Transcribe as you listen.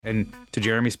And to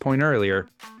Jeremy's point earlier,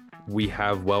 we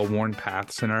have well-worn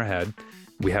paths in our head.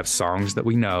 We have songs that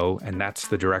we know, and that's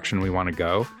the direction we want to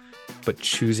go. But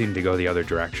choosing to go the other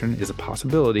direction is a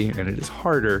possibility, and it is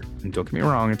harder. And don't get me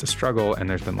wrong, it's a struggle, and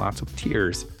there's been lots of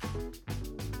tears.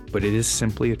 But it is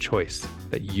simply a choice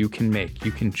that you can make.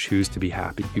 You can choose to be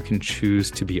happy. You can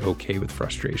choose to be okay with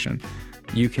frustration.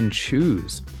 You can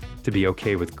choose to be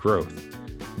okay with growth.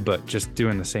 But just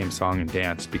doing the same song and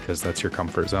dance because that's your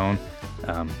comfort zone,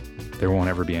 there won't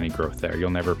ever be any growth there. You'll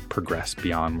never progress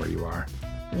beyond where you are.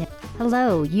 Yeah.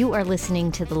 Hello, you are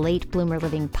listening to the Late Bloomer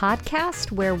Living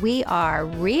podcast, where we are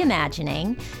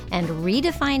reimagining and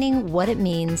redefining what it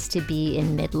means to be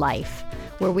in midlife,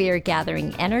 where we are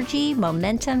gathering energy,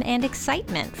 momentum, and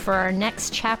excitement for our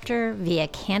next chapter via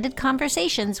candid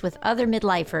conversations with other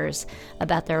midlifers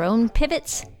about their own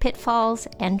pivots, pitfalls,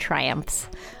 and triumphs.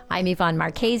 I'm Yvonne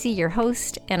Marchese, your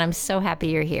host, and I'm so happy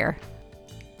you're here.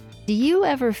 Do you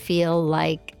ever feel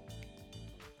like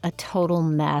a total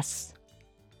mess?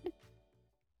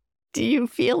 Do you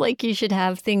feel like you should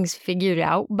have things figured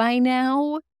out by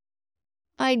now?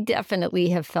 I definitely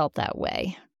have felt that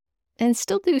way, and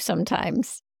still do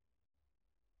sometimes.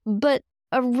 But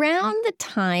around the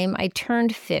time I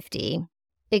turned 50,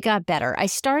 it got better. I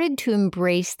started to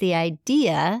embrace the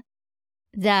idea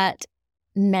that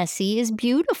messy is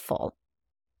beautiful,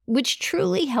 which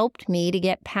truly helped me to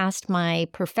get past my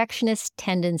perfectionist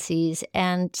tendencies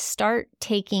and start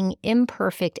taking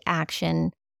imperfect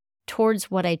action towards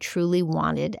what I truly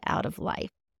wanted out of life.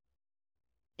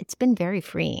 It's been very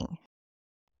freeing.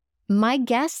 My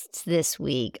guests this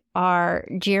week are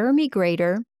Jeremy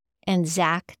Grater and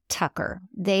Zach Tucker.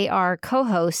 They are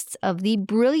co-hosts of the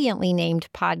brilliantly named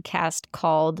podcast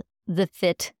called The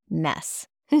Fit Mess.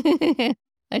 I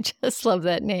just love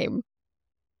that name.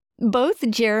 Both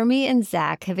Jeremy and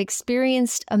Zach have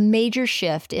experienced a major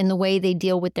shift in the way they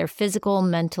deal with their physical,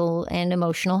 mental, and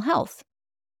emotional health.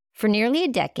 For nearly a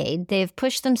decade, they have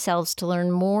pushed themselves to learn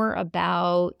more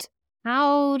about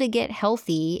how to get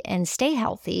healthy and stay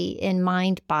healthy in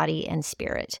mind, body, and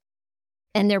spirit.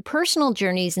 And their personal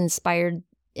journeys inspired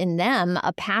in them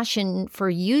a passion for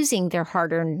using their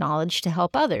hard-earned knowledge to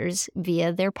help others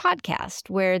via their podcast,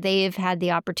 where they have had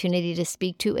the opportunity to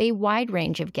speak to a wide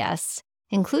range of guests,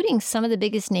 including some of the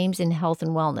biggest names in health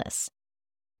and wellness.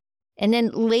 And then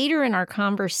later in our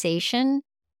conversation,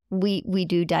 we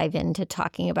do dive into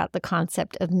talking about the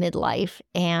concept of midlife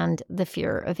and the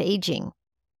fear of aging.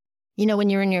 You know, when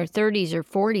you're in your 30s or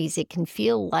 40s, it can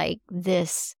feel like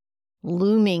this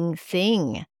looming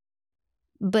thing,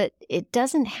 but it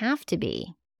doesn't have to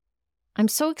be. I'm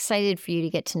so excited for you to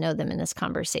get to know them in this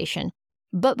conversation.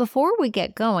 But before we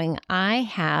get going, I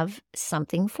have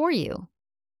something for you.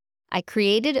 I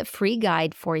created a free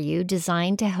guide for you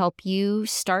designed to help you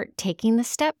start taking the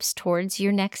steps towards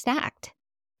your next act.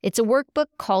 It's a workbook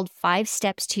called 5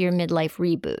 Steps to Your Midlife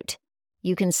Reboot.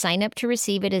 You can sign up to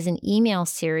receive it as an email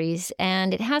series,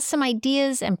 and it has some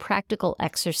ideas and practical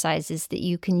exercises that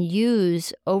you can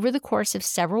use over the course of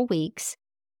several weeks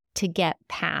to get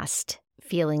past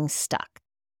feeling stuck.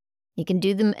 You can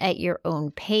do them at your own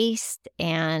pace,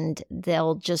 and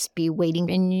they'll just be waiting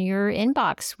in your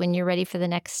inbox when you're ready for the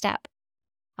next step.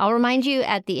 I'll remind you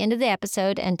at the end of the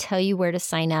episode and tell you where to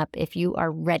sign up if you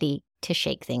are ready to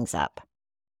shake things up.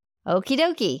 Okie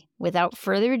dokie, without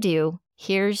further ado,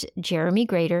 here's Jeremy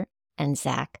Grater and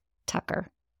Zach Tucker.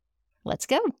 Let's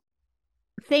go.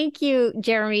 Thank you,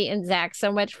 Jeremy and Zach,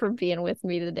 so much for being with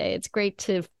me today. It's great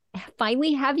to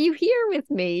finally have you here with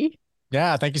me.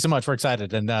 Yeah, thank you so much. We're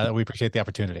excited, and we appreciate the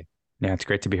opportunity. Yeah, it's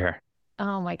great to be here.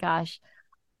 Oh my gosh.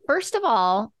 First of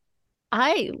all,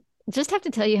 I just have to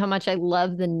tell you how much I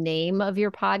love the name of your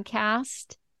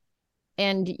podcast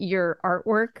and your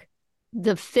artwork.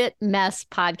 The Fit Mess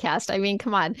podcast. I mean,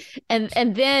 come on.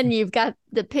 And then you've got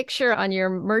the picture on your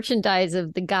merchandise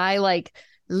of the guy like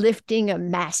lifting a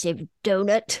massive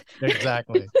donut.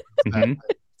 Exactly.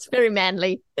 It's very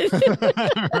manly.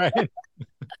 Right.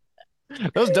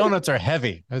 Those donuts are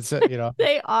heavy. That's it, you know.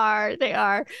 They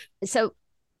are. So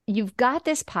you've got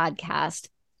this podcast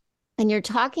and you're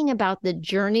talking about the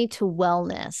journey to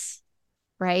wellness,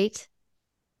 right?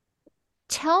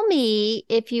 Tell me,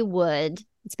 if you would,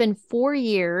 it's been 4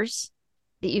 years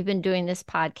that you've been doing this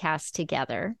podcast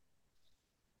together.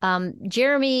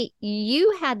 Jeremy,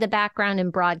 you had the background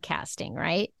in broadcasting,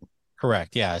 right?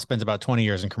 Correct. Yeah. I spent about 20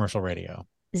 years in commercial radio.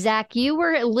 Zach, you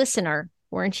were a listener,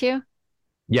 weren't you?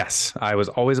 Yes, I was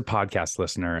always a podcast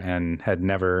listener and had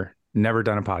never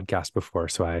done a podcast before.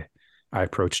 So I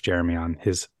approached Jeremy on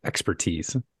his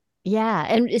expertise. Yeah.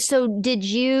 And so did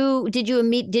you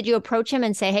approach him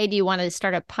and say, "Hey, do you want to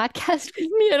start a podcast with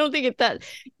me?" I don't think it that,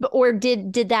 or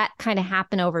did that kind of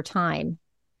happen over time?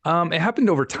 It happened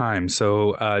over time.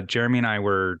 So Jeremy and I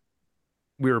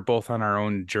we were both on our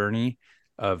own journey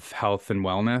of health and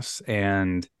wellness.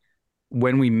 And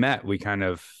when we met, we kind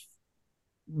of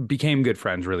became good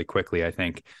friends really quickly, I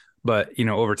think. But,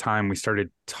 over time, we started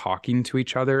talking to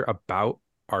each other about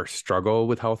our struggle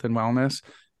with health and wellness,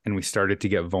 and we started to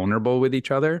get vulnerable with each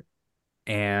other.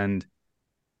 And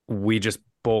we just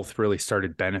both really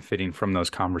started benefiting from those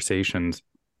conversations.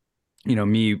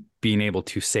 Me being able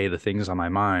to say the things on my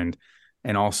mind,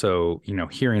 and also,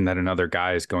 hearing that another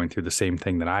guy is going through the same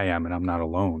thing that I am and I'm not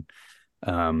alone.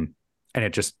 And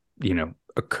it just,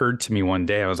 occurred to me one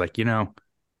day. I was like,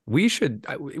 we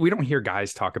don't hear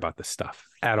guys talk about this stuff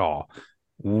at all.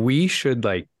 We should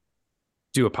like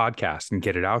do a podcast and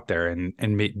get it out there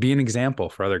and be an example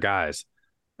for other guys,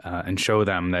 and show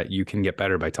them that you can get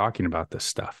better by talking about this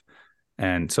stuff.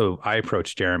 And so I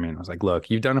approached Jeremy and I was like, look,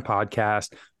 you've done a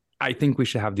podcast. I think we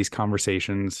should have these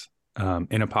conversations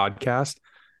in a podcast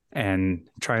and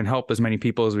try and help as many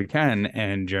people as we can.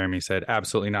 And Jeremy said,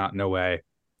 absolutely not. No way.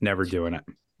 Never doing it.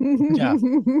 Yeah.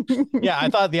 Yeah. I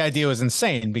thought the idea was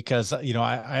insane because,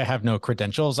 I have no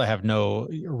credentials. I have no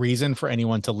reason for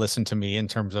anyone to listen to me in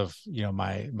terms of,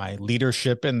 my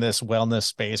leadership in this wellness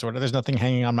space, or there's nothing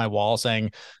hanging on my wall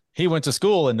saying he went to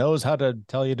school and knows how to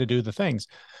tell you to do the things.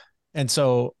 And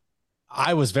so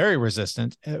I was very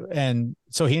resistant. And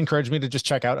so he encouraged me to just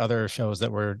check out other shows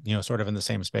that were, sort of in the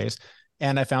same space.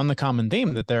 And I found the common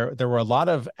theme that there were a lot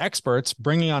of experts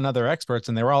bringing on other experts,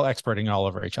 and they were all experting all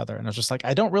over each other. And I was just like,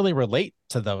 I don't really relate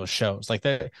to those shows. Like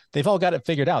they've all got it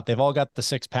figured out. They've all got the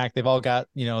six pack. They've all got,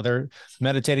 they're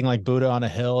meditating like Buddha on a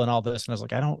hill and all this. And I was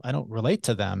like, I don't relate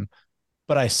to them.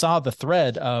 But I saw the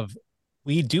thread of,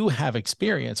 we do have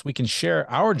experience. We can share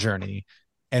our journey.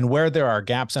 And where there are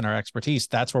gaps in our expertise,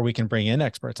 that's where we can bring in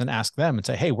experts and ask them and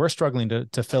say, hey, we're struggling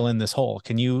to fill in this hole.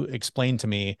 Can you explain to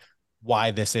me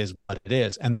why this is what it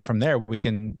is? And from there, we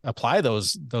can apply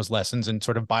those lessons and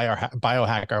sort of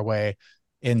biohack our way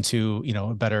into,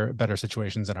 better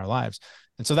situations in our lives.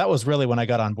 And so that was really when I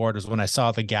got on board, was when I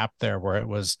saw the gap there, where it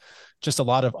was just a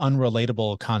lot of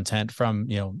unrelatable content from,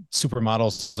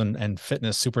 supermodels and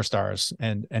fitness superstars,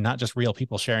 and not just real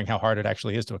people sharing how hard it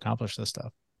actually is to accomplish this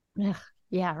stuff. Yeah.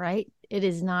 Yeah, right.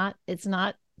 It's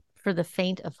not for the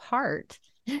faint of heart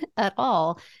at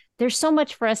all. There's so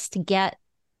much for us to get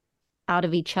out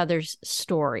of each other's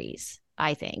stories,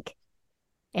 I think.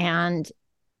 And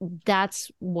that's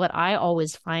what I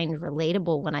always find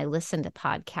relatable when I listen to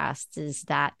podcasts, is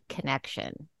that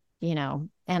connection, and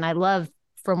I love,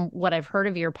 from what I've heard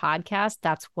of your podcast,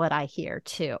 that's what I hear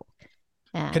too.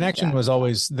 And, connection was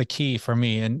always the key for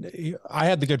me. And I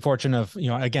had the good fortune of,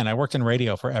 again, I worked in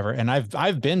radio forever, and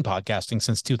I've been podcasting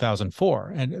since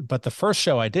 2004. But the first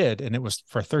show I did, and it was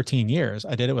for 13 years,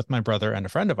 I did it with my brother and a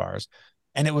friend of ours,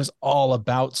 and it was all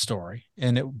about story.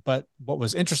 But what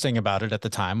was interesting about it at the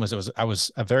time was I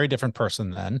was a very different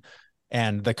person then.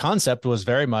 And the concept was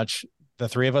very much the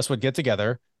three of us would get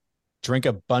together, drink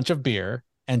a bunch of beer,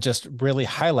 and just really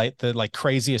highlight the like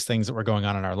craziest things that were going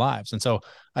on in our lives. And so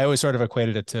I always sort of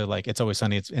equated it to like, It's Always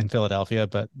Sunny in Philadelphia,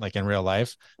 but like in real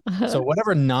life. So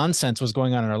whatever nonsense was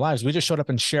going on in our lives, we just showed up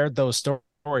and shared those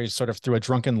stories sort of through a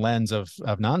drunken lens of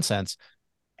nonsense.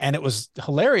 And it was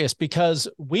hilarious because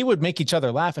we would make each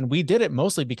other laugh, and we did it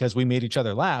mostly because we made each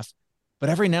other laugh. But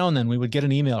every now and then we would get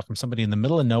an email from somebody in the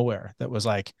middle of nowhere that was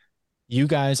like, you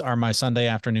guys are my Sunday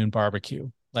afternoon barbecue.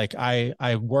 Like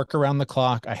I work around the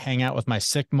clock. I hang out with my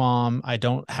sick mom. I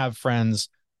don't have friends.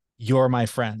 You're my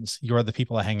friends. You're the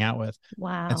people I hang out with.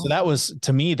 wow. And so that was,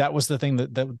 to me, that was the thing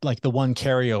that like the one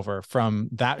carryover from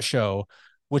that show,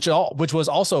 which was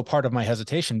also part of my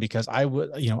hesitation, because I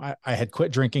would, I had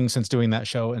quit drinking since doing that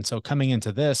show. And so coming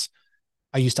into this,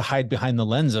 I used to hide behind the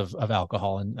lens of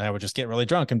alcohol, and I would just get really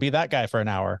drunk and be that guy for an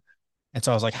hour. And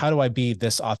so I was like, how do I be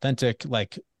this authentic,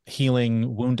 like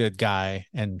healing wounded guy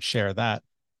and share that?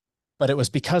 But it was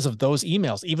because of those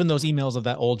emails, even those emails of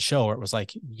that old show, where it was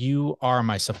like, you are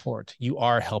my support. You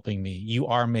are helping me. You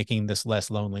are making this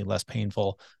less lonely, less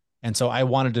painful. And so I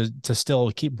wanted to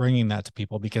still keep bringing that to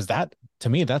people, because that, to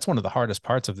me, that's one of the hardest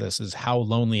parts of this, is how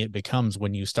lonely it becomes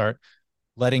when you start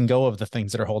letting go of the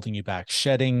things that are holding you back,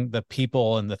 shedding the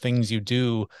people and the things you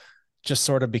do just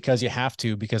sort of because you have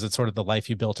to, because it's sort of the life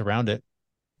you built around it.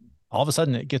 All of a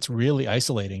sudden it gets really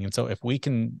isolating. And so if we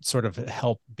can sort of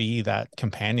help be that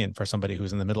companion for somebody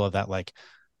who's in the middle of that, like,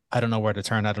 I don't know where to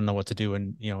turn, I don't know what to do,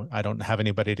 and, I don't have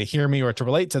anybody to hear me or to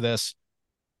relate to this.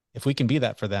 If we can be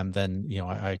that for them, then,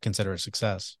 I consider it a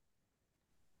success.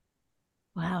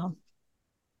 Wow.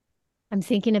 I'm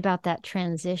thinking about that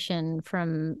transition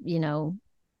from,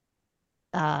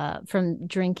 from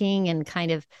drinking and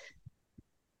kind of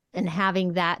and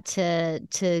having that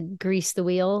to grease the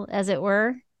wheel, as it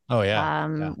were, Oh yeah.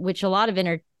 Yeah. which a lot of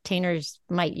entertainers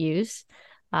might use.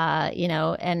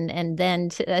 And then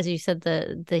as you said,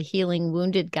 the healing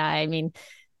wounded guy. I mean,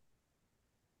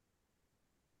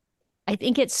 I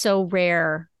think it's so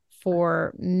rare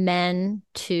for men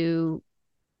to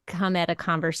come at a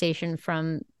conversation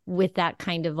from with that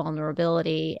kind of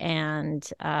vulnerability, and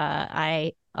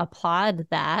I applaud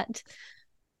that.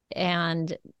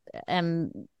 And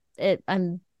am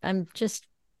I'm just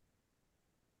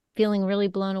feeling really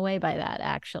blown away by that,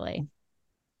 actually,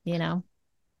 you know?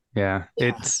 Yeah,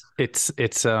 it's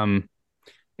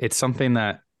something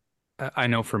that I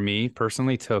know for me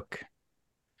personally took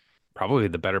probably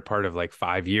the better part of like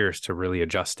 5 years to really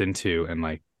adjust into and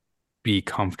like be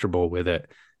comfortable with it.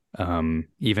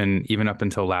 Even up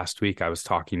until last week, I was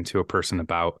talking to a person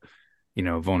about,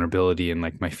 vulnerability and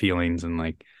like my feelings and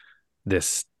like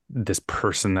this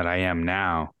person that I am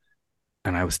now.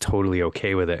 And I was totally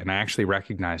okay with it. And I actually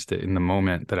recognized it in the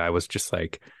moment that I was just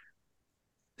like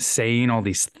saying all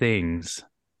these things,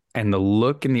 and the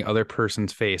look in the other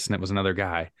person's face, and it was another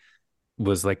guy,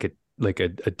 was like a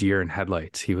deer in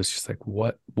headlights. He was just like,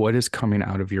 what is coming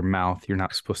out of your mouth? You're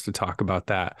not supposed to talk about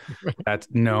that. That's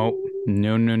no,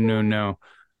 no, no, no, no.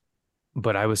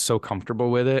 But I was so comfortable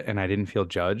with it and I didn't feel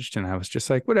judged. And I was just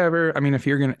like, whatever. I mean, if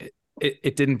you're going to,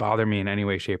 it didn't bother me in any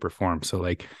way, shape, or form. So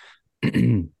like,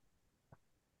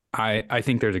 I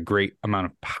think there's a great amount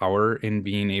of power in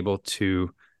being able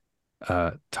to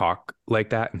talk like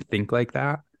that and think like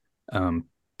that.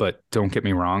 But don't get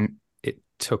me wrong, it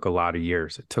took a lot of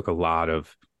years. It took a lot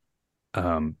of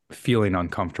feeling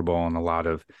uncomfortable and a lot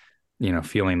of,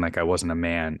 feeling like I wasn't a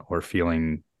man or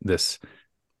feeling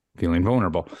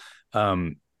vulnerable.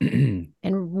 And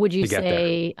would you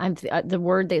say the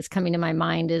word that's coming to my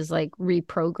mind is like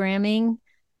reprogramming?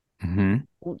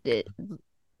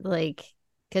 Like,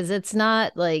 because it's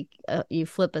not like you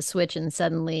flip a switch and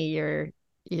suddenly you're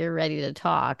ready to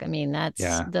talk. I mean, that's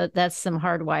some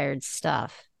hardwired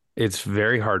stuff. It's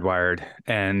very hardwired.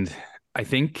 And I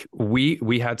think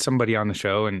we had somebody on the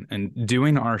show, and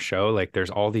doing our show, like there's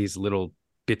all these little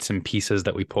bits and pieces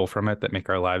that we pull from it that make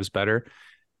our lives better.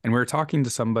 And we were talking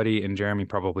to somebody, and Jeremy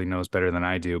probably knows better than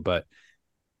I do, but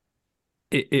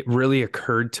it really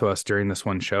occurred to us during this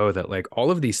one show that like all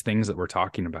of these things that we're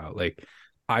talking about, like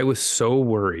I was so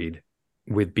worried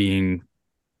with being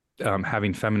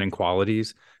having feminine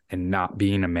qualities and not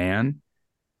being a man.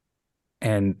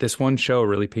 And this one show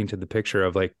really painted the picture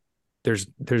of like, there's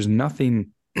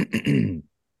nothing,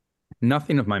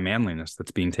 nothing of my manliness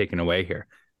that's being taken away here.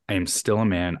 I am still a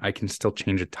man. I can still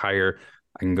change a tire.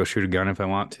 I can go shoot a gun if I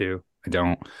want to. I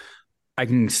don't. I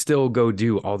can still go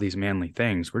do all these manly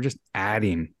things. We're just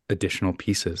adding additional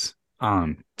pieces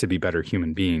on to be better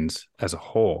human beings as a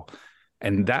whole.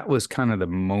 And that was kind of the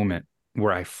moment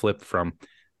where I flipped from,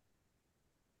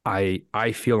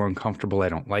 I feel uncomfortable. I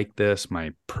don't like this.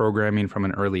 My programming from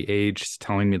an early age is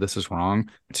telling me this is wrong,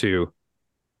 to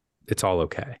it's all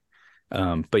okay.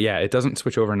 But yeah, it doesn't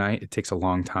switch overnight. It takes a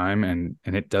long time, and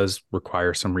it does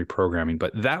require some reprogramming.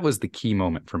 But that was the key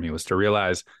moment for me, was to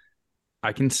realize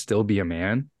I can still be a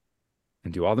man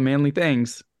and do all the manly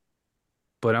things,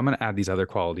 but I'm going to add these other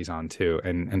qualities on too,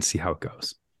 and see how it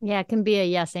goes. Yeah, it can be a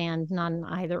yes and, not an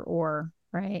either or,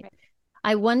 right?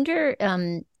 I wonder,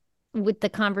 with the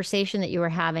conversation that you were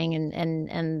having,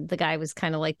 and the guy was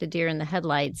kind of like the deer in the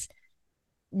headlights.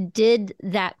 Did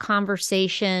that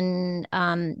conversation,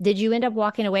 did you end up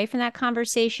walking away from that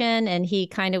conversation and he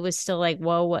kind of was still like,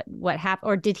 whoa, what happened?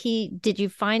 Or did you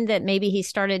find that maybe he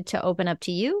started to open up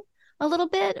to you a little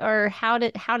bit, or how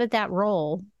did that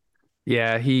roll?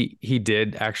 Yeah, he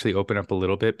did actually open up a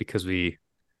little bit, because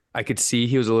I could see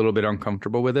he was a little bit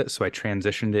uncomfortable with it. So I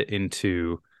transitioned it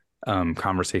into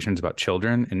conversations about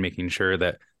children and making sure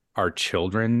that our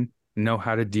children know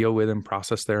how to deal with and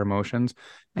process their emotions.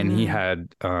 And he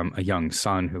had a young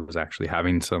son who was actually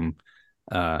having some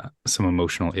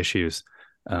emotional issues.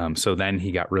 So then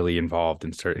he got really involved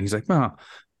and he's like, well,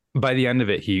 by the end of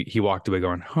it, he walked away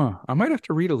going, I might have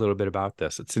to read a little bit about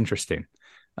this. It's interesting.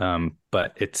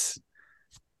 But it's,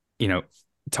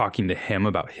 talking to him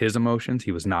about his emotions,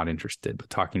 he was not interested, but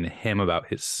talking to him about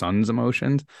his son's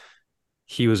emotions,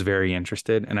 he was very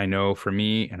interested. And I know for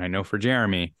me, and I know for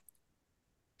Jeremy,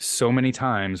 so many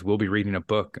times we'll be reading a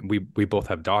book. We both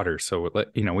have daughters. So,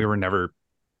 we were never,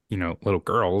 little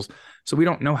girls. So we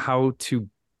don't know how to,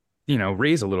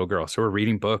 raise a little girl. So we're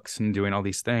reading books and doing all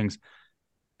these things.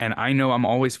 And I know I'm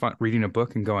always reading a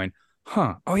book and going,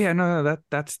 Huh. Oh yeah, no,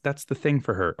 that's the thing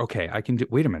for her. Okay, I can do.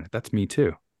 Wait a minute, that's me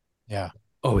too. Yeah.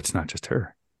 Oh, it's not just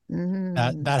her.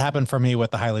 That happened for me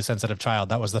with the highly sensitive child.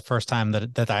 That was the first time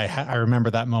that I remember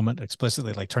that moment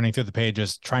explicitly, like turning through the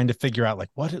pages, trying to figure out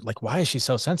why is she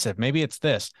so sensitive? Maybe it's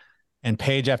this. And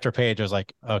page after page, I was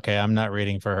like, okay, I'm not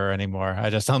reading for her anymore. I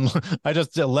just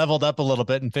leveled up a little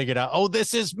bit and figured out, oh,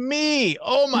 this is me.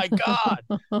 Oh my God.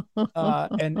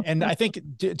 And I think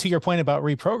to your point about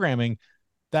reprogramming,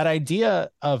 that idea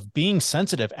of being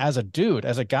sensitive as a dude,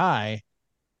 as a guy,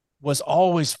 was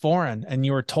always foreign, and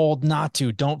you were told not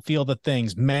to, don't feel the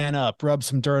things, man up, rub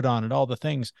some dirt on it, all the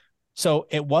things. So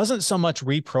it wasn't so much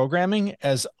reprogramming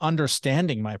as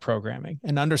understanding my programming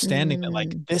and understanding that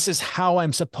like, this is how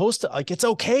I'm supposed to, like, it's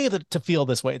okay to feel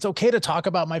this way. It's okay to talk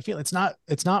about my feelings.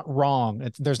 It's not wrong.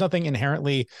 There's nothing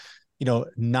inherently,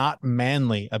 not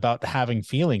manly about having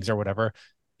feelings or whatever.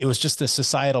 It was just this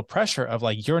societal pressure of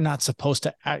like, you're not supposed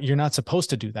to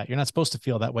do that. You're not supposed to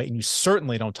feel that way. And you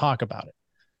certainly don't talk about it.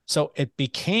 So it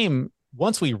became,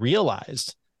 once we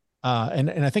realized, and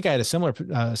I think I had a similar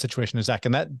situation to Zach,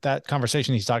 and that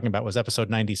conversation he's talking about was episode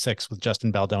 96 with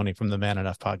Justin Baldoni from the Man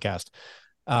Enough podcast.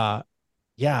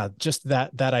 Yeah, just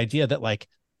that idea that like,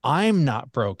 I'm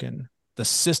not broken, the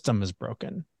system is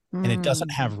broken, and it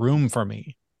doesn't have room for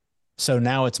me. So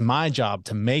now it's my job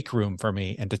to make room for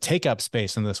me and to take up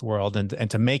space in this world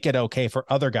and to make it okay for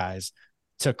other guys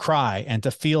to cry and to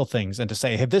feel things and to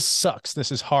say, hey, this sucks,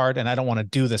 this is hard, and I don't want to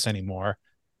do this anymore.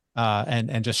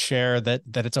 And just share that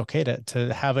it's okay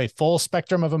to have a full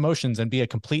spectrum of emotions and be a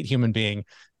complete human being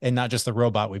and not just the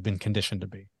robot we've been conditioned to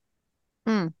be.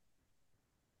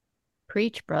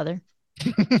 Preach, brother.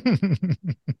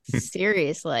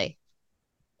 Seriously.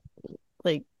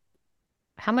 Like,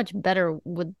 how much better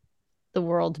would the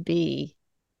world be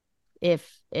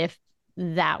if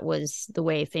that was the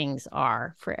way things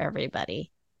are for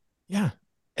everybody? Yeah.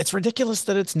 It's ridiculous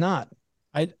that it's not.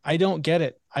 I don't get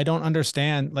it. I don't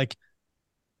understand. Like,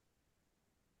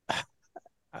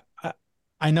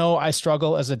 I know I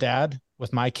struggle as a dad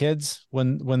with my kids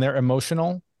when they're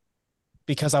emotional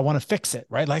because I want to fix it,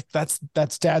 right? Like that's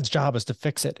dad's job, is to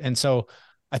fix it. And so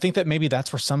I think that maybe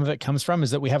that's where some of it comes from,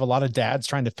 is that we have a lot of dads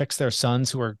trying to fix their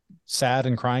sons who are sad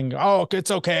and crying. Oh,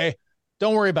 it's okay.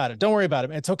 Don't worry about it. Don't worry about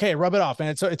it. It's okay. Rub it off. And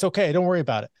it's okay. Don't worry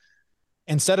about it.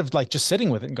 Instead of like just sitting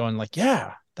with it and going like,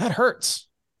 yeah, that hurts.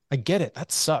 I get it.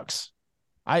 That sucks.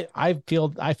 I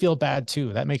feel bad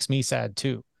too. That makes me sad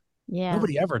too. Yeah.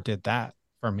 Nobody ever did that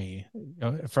for me.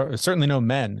 For certainly no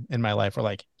men in my life were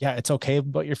like, yeah, it's okay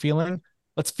what you're feeling.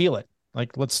 Let's feel it.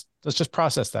 Like, let's just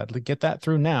process that. Get that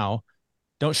through now.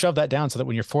 Don't shove that down so that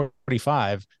when you're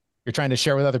 45, you're trying to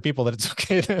share with other people that it's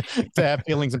okay to have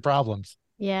feelings and problems.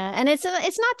 Yeah. And it's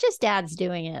not just dads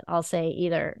doing it, I'll say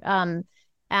either.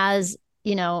 As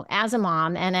a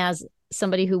mom and as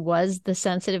somebody who was the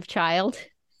sensitive child,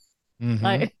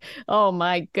 oh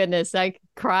my goodness, I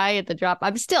cry at the drop.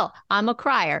 I'm a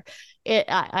crier.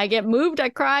 I get moved, I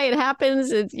cry, it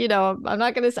happens. It's, I'm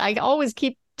not going to, I always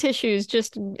keep tissues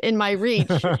just in my reach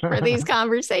for these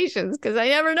conversations because I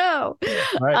never know.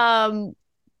 Right.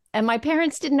 And my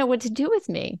parents didn't know what to do with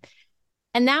me.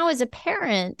 And now as a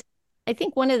parent, I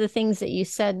think one of the things that you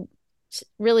said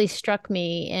really struck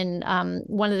me in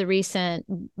one of the recent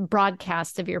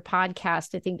broadcasts of your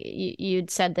podcast. I think you'd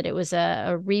said that it was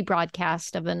a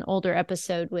rebroadcast of an older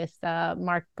episode with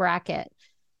Mark Brackett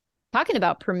talking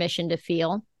about permission to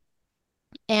feel.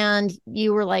 And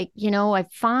you were like, I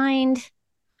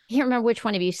can't remember which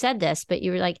one of you said this, but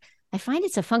you were like, I find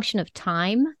it's a function of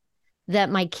time that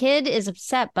my kid is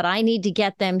upset, but I need to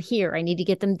get them here. I need to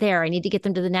get them there. I need to get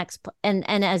them to the next. And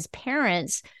as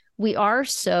parents, we are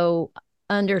so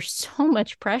under so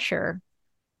much pressure,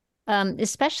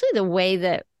 especially the way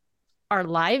that our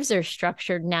lives are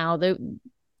structured now.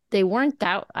 They weren't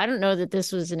that. I don't know that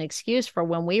this was an excuse for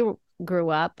when we grew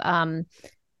up,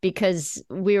 because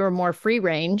we were more free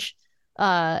range,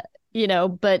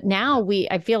 but now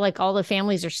I feel like all the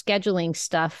families are scheduling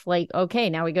stuff like, okay,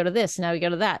 now we go to this, now we go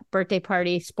to that, birthday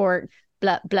party, sport,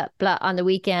 blah, blah, blah. On the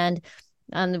weekend,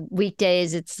 on the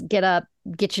weekdays, it's get up,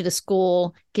 get you to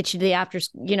school, get you the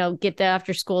get the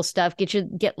after school stuff,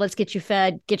 let's get you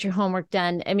fed, get your homework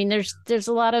done. I mean, there's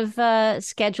a lot of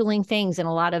scheduling things and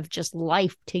a lot of just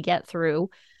life to get through.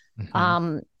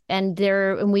 And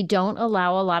we don't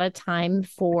allow a lot of time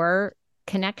for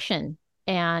connection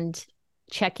and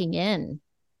checking in.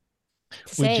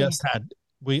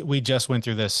 We just went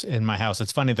through this in my house.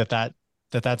 It's funny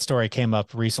that story came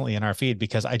up recently in our feed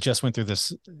because I just went through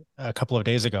this a couple of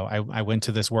days ago. I went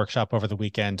to this workshop over the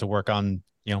weekend to work on,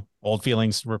 old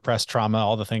feelings, repressed trauma,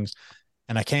 all the things.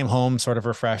 And I came home sort of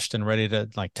refreshed and ready to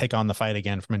like take on the fight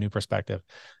again from a new perspective.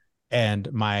 And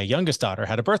my youngest daughter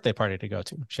had a birthday party to go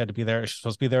to. She had to be there. She was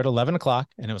supposed to be there at 11 o'clock,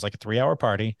 and it was like a 3-hour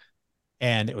party.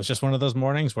 And it was just one of those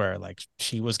mornings where like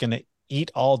she was going to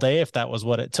eat all day if that was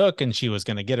what it took. And she was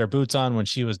going to get her boots on when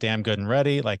she was damn good and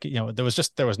ready. Like, you know, there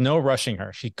was no rushing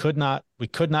her. We could not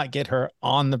get her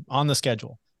on the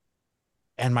schedule.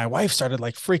 And my wife started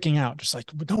like freaking out, just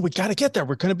like, no, we got to get there.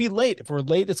 We're going to be late. If we're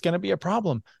late, it's going to be a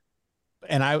problem.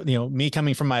 And I, you know, me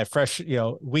coming from my fresh, you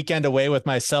know, weekend away with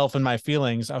myself and my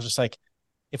feelings, I was just like,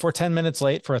 if we're 10 minutes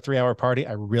late for a 3-hour party,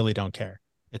 I really don't care.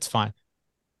 It's fine.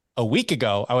 A week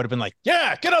ago, I would have been like,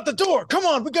 yeah, get out the door. Come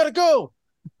on, we got to go.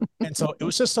 And so it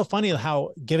was just so funny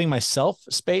how giving myself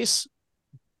space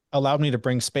allowed me to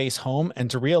bring space home and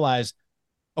to realize,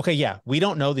 okay, yeah, we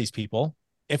don't know these people.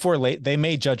 If we're late, they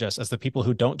may judge us as the people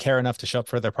who don't care enough to show up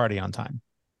for their party on time.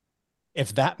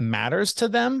 If that matters to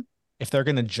them, if they're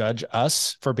going to judge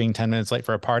us for being 10 minutes late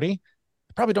for a party,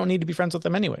 I probably don't need to be friends with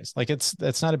them anyways. Like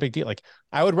it's not a big deal. Like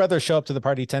I would rather show up to the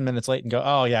party 10 minutes late and go,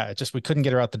 oh yeah, it just, we couldn't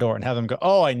get her out the door, and have them go,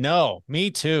 oh, I know, me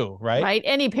too. Right. Right.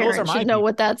 Any parent should know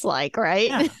what that's like. Right.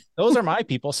 Yeah, those are my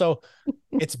people. So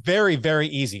it's very, very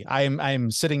easy.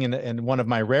 I'm sitting in one of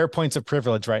my rare points of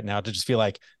privilege right now to just feel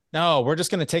like, no, we're just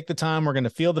going to take the time. We're going to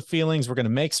feel the feelings. We're going to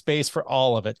make space for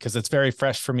all of it because it's very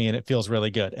fresh for me and it feels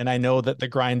really good. And I know that the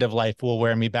grind of life will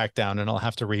wear me back down and I'll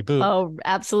have to reboot. Oh,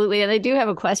 absolutely. And I do have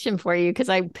a question for you because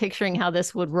I'm picturing how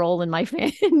this would roll in my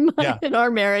in our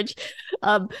marriage.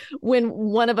 When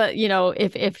one of us, you know,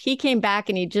 if he came back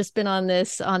and he'd just been on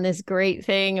this great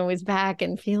thing and was back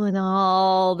and feeling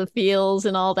all the feels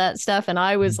and all that stuff, and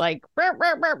I was like, burr,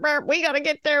 burr, burr, burr, we got to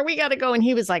get there, we got to go, and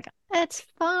he was like, that's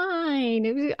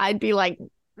fine. I'd be like, what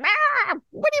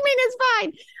do you mean it's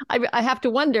fine? I have to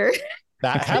wonder.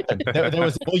 That happened. There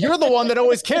was, well, you're the one that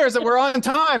always cares that we're on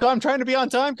time. So I'm trying to be on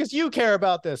time because you care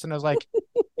about this. And I was like,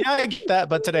 yeah, I get that,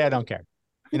 but today I don't care.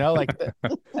 You know, like,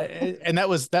 and that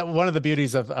was one of the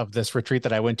beauties of this retreat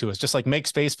that I went to, is just like make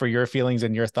space for your feelings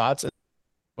and your thoughts. It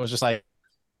was just like,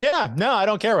 yeah, no, I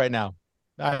don't care right now.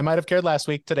 I might have cared last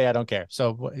week. Today, I don't care.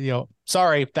 So, you know,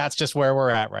 sorry, that's just where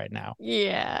we're at right now.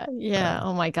 Yeah. Yeah.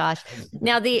 Oh my gosh.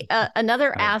 Now the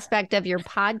another aspect of your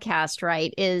podcast,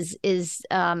 right, is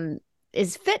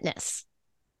fitness.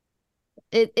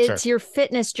 It's your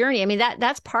fitness journey. I mean,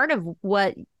 that's part of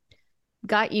what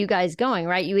got you guys going,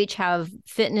 right? You each have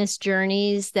fitness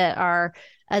journeys that are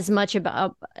as much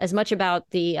about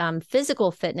the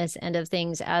physical fitness end of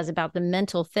things as about the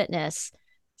mental fitness.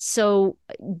 So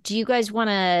do you guys want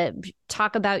to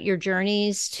talk about your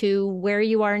journeys to where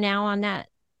you are now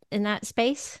in that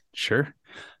space? Sure.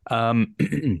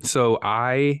 So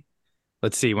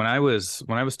let's see, when I was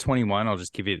 21, I'll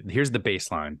just give you, here's the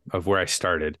baseline of where I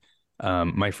started.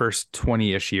 My first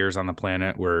 20-ish years on the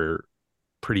planet were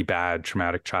pretty bad,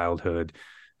 traumatic childhood,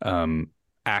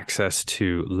 access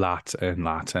to lots and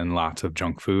lots and lots of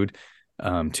junk food,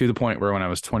 to the point where when I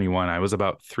was 21, I was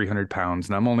about 300 pounds,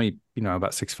 and I'm only, you know,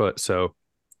 about 6 foot. So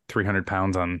 300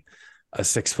 pounds on a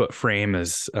 6 foot frame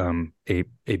is a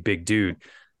big dude.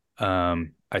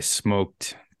 I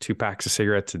smoked 2 packs of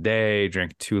cigarettes a day,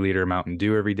 drank 2-liter Mountain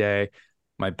Dew every day.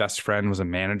 My best friend was a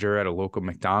manager at a local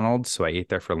McDonald's, so I ate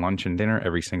there for lunch and dinner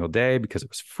every single day because it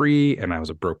was free, and I was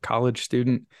a broke college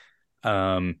student.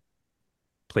 Played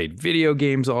video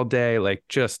games all day, like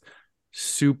just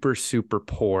super, super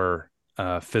poor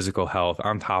physical health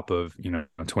on top of, you know,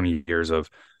 20 years of,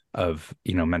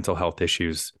 you know, mental health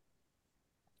issues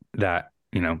that,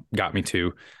 you know, got me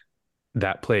to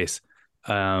that place.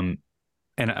 And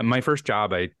my first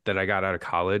job that I got out of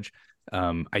college,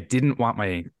 I didn't want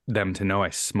them to know I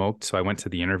smoked. So I went to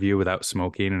the interview without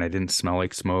smoking, and I didn't smell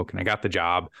like smoke, and I got the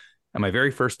job. And my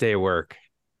very first day of work,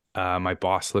 my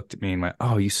boss looked at me and went,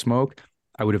 "Oh, you smoke?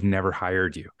 I would have never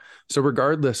hired you." So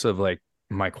regardless of like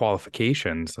my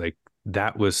qualifications, like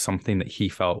that was something that he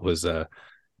felt was a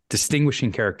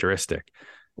distinguishing characteristic.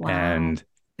 Wow. And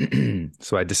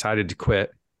so I decided to quit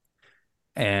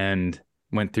and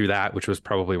went through that, which was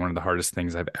probably one of the hardest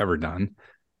things I've ever done.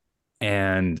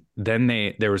 And then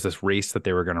there was this race that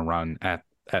they were going to run at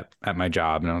my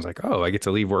job. And I was like, oh, I get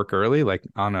to leave work early, like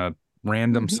on a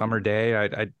random summer day.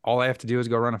 I all I have to do is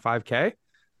go run a 5K.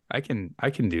 I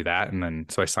can do that. And then,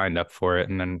 so I signed up for it,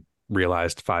 and then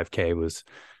realized 5K was,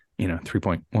 you know,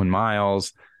 3.1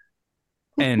 miles,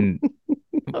 and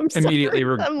immediately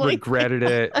regretted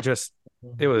it. Just,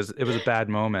 it was a bad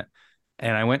moment.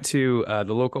 And I went to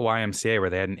the local YMCA where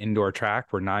they had an indoor track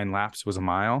where 9 laps was a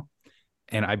mile.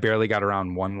 And I barely got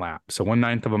around 1 lap. So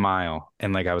 1/9 of a mile.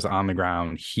 And like I was on the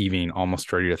ground heaving,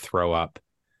 almost ready to throw up.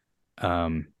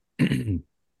 But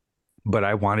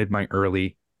I wanted my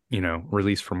early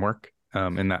released from work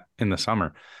in the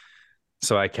summer.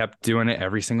 So I kept doing it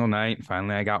every single night.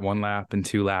 Finally, I got 1 lap and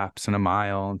 2 laps and a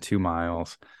mile and 2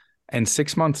 miles. And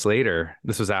 6 months later,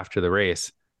 this was after the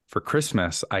race, for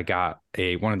Christmas, I got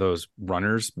one of those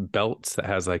runner's belts that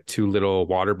has like 2 little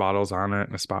water bottles on it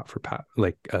and a spot for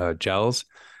gels.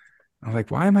 I was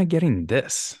like, why am I getting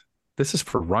this? This is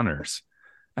for runners.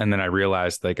 And then I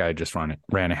realized like I just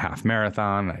ran a half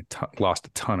marathon. I lost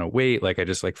a ton of weight. Like I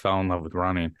just like fell in love with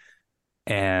running.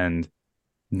 And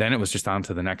then it was just on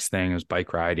to the next thing. It was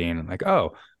bike riding, and like,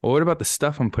 oh, well, what about the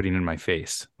stuff I'm putting in my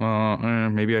face? Well,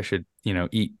 maybe I should,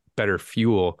 eat better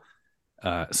fuel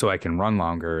so I can run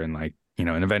longer. And like,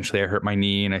 and eventually I hurt my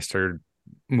knee and I started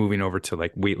moving over to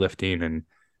like weightlifting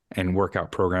and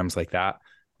workout programs like that.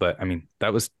 But I mean,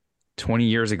 that was 20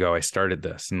 years ago I started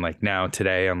this. And like now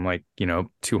today I'm like,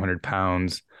 200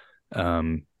 pounds.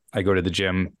 I go to the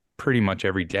gym pretty much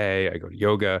every day. I go to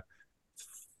yoga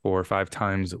 4 or 5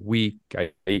 times a week.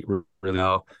 I eat really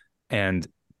well. And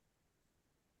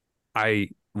I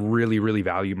really, really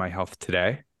value my health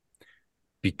today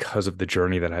because of the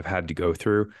journey that I've had to go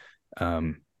through.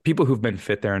 People who've been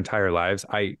fit their entire lives,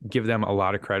 I give them a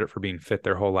lot of credit for being fit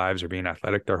their whole lives or being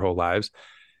athletic their whole lives.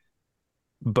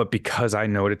 But because I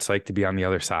know what it's like to be on the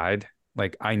other side,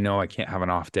 like I know I can't have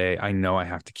an off day. I know I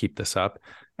have to keep this up.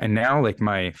 And now like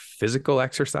my physical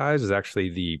exercise is actually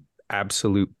the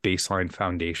absolute baseline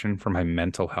foundation for my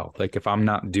mental health. Like if I'm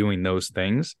not doing those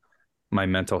things, my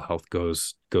mental health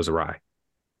goes awry.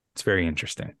 It's very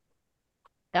interesting.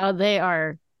 Oh, they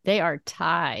are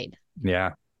tied.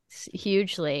 Yeah.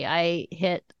 Hugely. I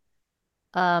hit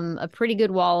a pretty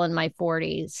good wall in my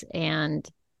 40s, and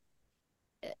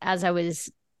as I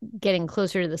was getting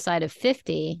closer to the side of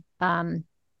 50, I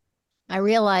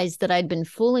realized that I'd been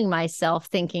fooling myself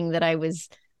thinking that I was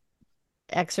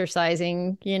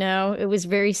exercising. It was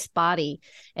very spotty,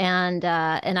 and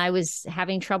I was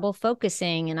having trouble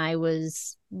focusing, and I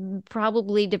was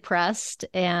probably depressed,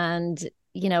 and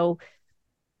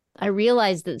I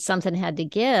realized that something had to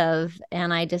give,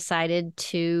 and I decided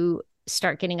to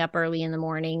start getting up early in the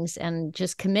mornings and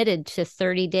just committed to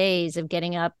 30 days of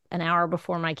getting up an hour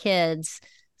before my kids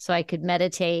so I could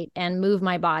meditate and move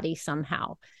my body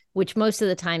somehow, which most of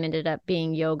the time ended up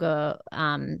being yoga.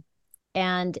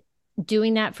 And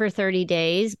doing that for 30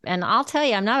 days. And I'll tell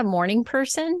you, I'm not a morning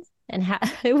person, and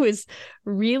it was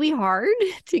really hard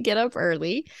to get up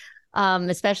early,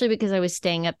 especially because I was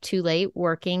staying up too late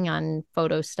working on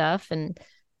photo stuff. And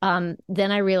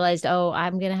then I realized, oh,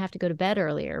 I'm going to have to go to bed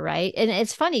earlier. Right. And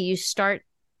it's funny,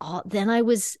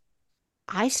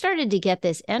 I started to get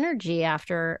this energy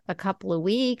after a couple of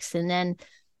weeks, and then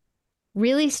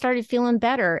really started feeling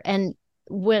better. And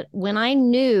when I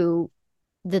knew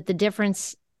that the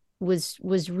difference was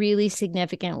really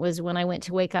significant was when I went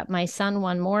to wake up my son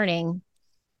one morning.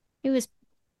 It was,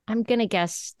 I'm going to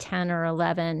guess 10 or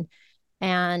 11,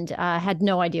 and had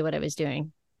no idea what I was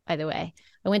doing, by the way.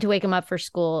 I went to wake him up for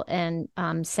school and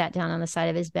sat down on the side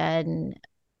of his bed, and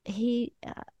he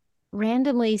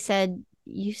randomly said,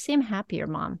 "You seem happier,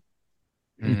 Mom."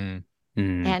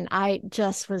 Mm-hmm. And I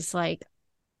just was like,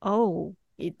 oh,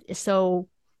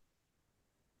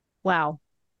 wow.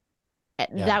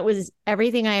 Yeah. That was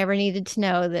everything I ever needed to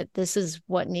know, that this is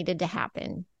what needed to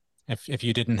happen. If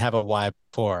you didn't have a why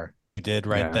before, you did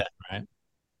right then, right?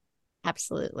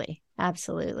 Absolutely.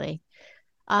 Absolutely.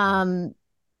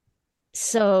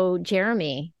 So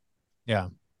Jeremy. Yeah.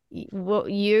 Well,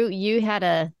 you had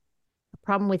a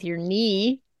problem with your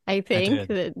knee, I think,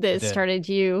 that started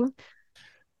you.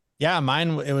 Yeah,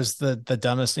 mine, it was the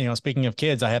dumbest, speaking of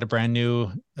kids, I had a brand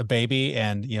new baby,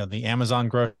 and, the Amazon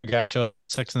grocery guy showed up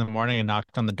at 6 a.m. and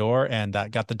knocked on the door, and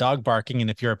got the dog barking. And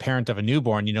if you're a parent of a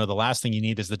newborn, the last thing you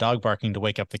need is the dog barking to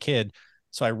wake up the kid.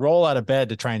 So I roll out of bed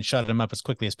to try and shut him up as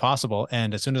quickly as possible.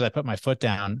 And as soon as I put my foot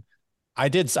down, I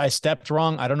stepped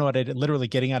wrong. I don't know what I did. Literally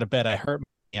getting out of bed, I hurt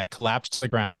me. I collapsed to the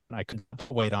ground. I couldn't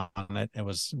put weight on it. It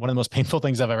was one of the most painful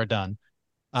things I've ever done.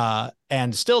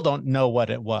 And still don't know what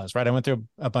it was, right? I went through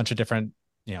a bunch of different,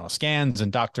 scans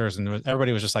and doctors, and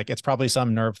everybody was just like, it's probably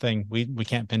some nerve thing. We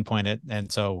can't pinpoint it.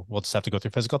 And so we'll just have to go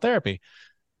through physical therapy.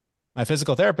 My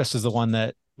physical therapist is the one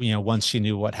that, once she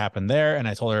knew what happened there, and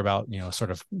I told her about,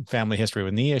 sort of family history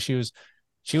with knee issues,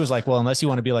 she was like, well, unless you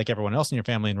want to be like everyone else in your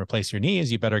family and replace your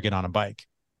knees, you better get on a bike.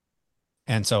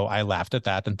 And so I laughed at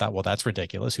that and thought, well, that's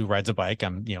ridiculous. Who rides a bike?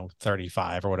 I'm,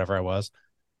 35 or whatever I was.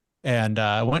 And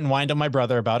I went and whined on my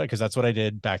brother about it, because that's what I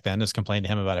did back then, is complain to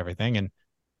him about everything.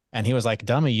 And he was like,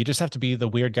 dummy, you just have to be the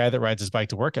weird guy that rides his bike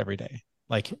to work every day.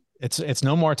 Like it's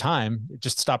no more time.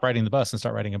 Just stop riding the bus and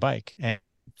start riding a bike. And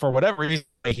for whatever reason,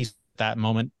 at that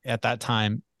moment, at that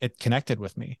time, it connected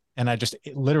with me. And I just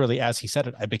literally, as he said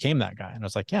it, I became that guy. And I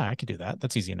was like, yeah, I could do that.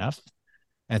 That's easy enough.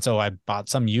 And so I bought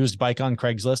some used bike on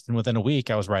Craigslist, and within a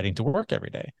week I was riding to work every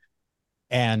day.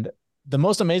 And the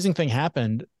most amazing thing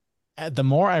happened. The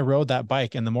more I rode that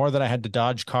bike and the more that I had to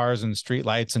dodge cars and street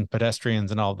lights and pedestrians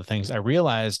and all the things, I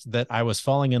realized that I was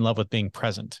falling in love with being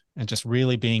present and just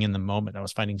really being in the moment. I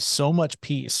was finding so much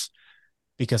peace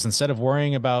because instead of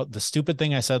worrying about the stupid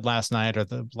thing I said last night, or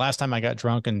the last time I got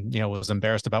drunk and, was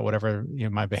embarrassed about whatever,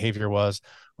 my behavior was,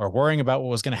 or worrying about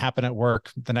what was going to happen at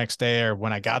work the next day, or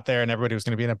when I got there and everybody was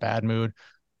going to be in a bad mood,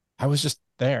 I was just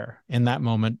there in that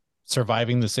moment,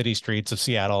 surviving the city streets of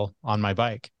Seattle on my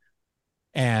bike.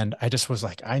 And I just was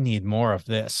like, I need more of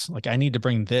this. Like, I need to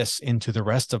bring this into the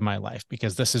rest of my life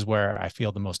because this is where I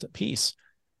feel the most at peace.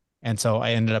 And so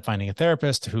I ended up finding a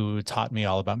therapist who taught me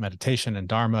all about meditation and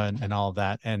Dharma and all of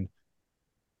that. And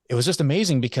it was just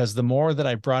amazing because the more that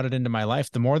I brought it into my life,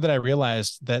 the more that I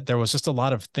realized that there was just a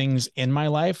lot of things in my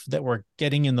life that were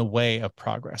getting in the way of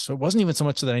progress. So it wasn't even so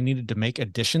much that I needed to make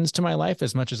additions to my life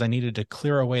as much as I needed to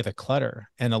clear away the clutter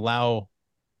and allow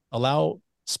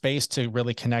space to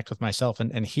really connect with myself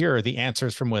and hear the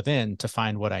answers from within to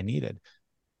find what I needed.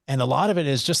 And a lot of it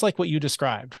is just like what you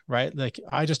described, right? Like,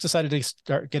 I just decided to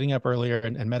start getting up earlier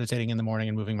and meditating in the morning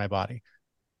and moving my body.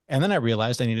 And then I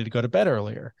realized I needed to go to bed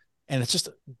earlier. And it's just,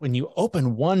 when you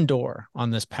open one door on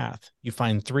this path, you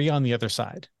find 3 on the other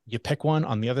side. You pick one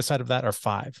on the other side of that, or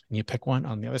 5, and you pick one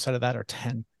on the other side of that, or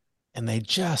 10. And they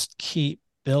just keep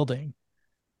building.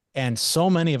 And so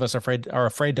many of us are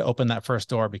afraid to open that first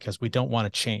door because we don't want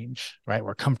to change, right?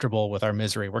 We're comfortable with our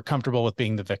misery. We're comfortable with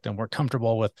being the victim. We're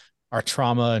comfortable with our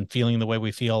trauma and feeling the way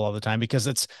we feel all the time because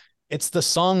it's the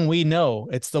song we know.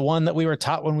 It's the one that we were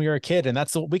taught when we were a kid. And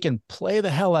we can play the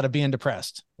hell out of being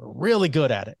depressed. We're really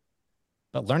good at it.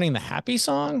 But learning the happy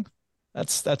song,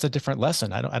 that's a different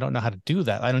lesson. I don't know how to do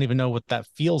that. I don't even know what that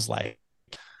feels like.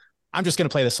 I'm just going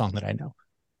to play the song that I know.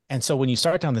 And so when you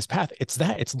start down this path,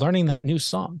 it's learning the new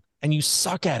song, and you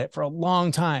suck at it for a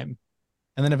long time.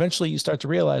 And then eventually you start to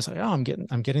realize, like, oh, I'm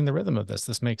getting the rhythm of this.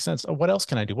 This makes sense. Oh, what else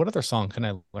can I do? What other song can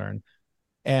I learn?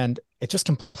 And it just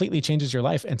completely changes your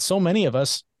life. And so many of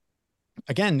us,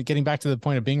 again, getting back to the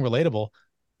point of being relatable,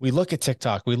 we look at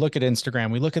TikTok, we look at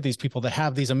Instagram, we look at these people that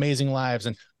have these amazing lives,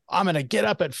 and I'm going to get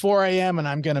up at 4 a.m. and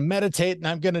I'm going to meditate and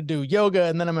I'm going to do yoga,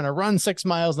 and then I'm going to run 6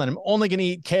 miles, and then I'm only going to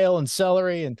eat kale and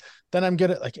celery. And then I'm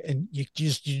going to and you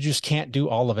just can't do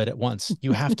all of it at once.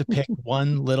 You have to pick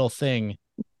one little thing,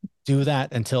 do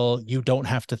that until you don't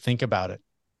have to think about it,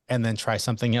 and then try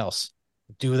something else.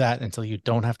 Do that until you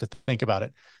don't have to think about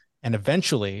it. And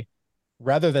eventually,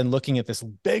 rather than looking at this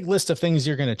big list of things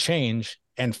you're going to change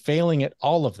and failing at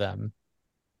all of them,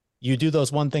 you do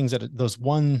those one things at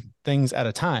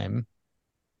a time,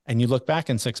 and you look back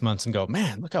in 6 months and go,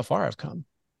 man, look how far I've come.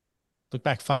 Look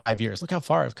back 5 years, look how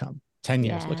far I've come. 10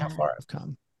 years, look how far I've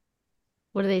come.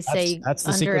 What do they say? That's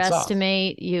the secret sauce.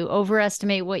 You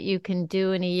overestimate what you can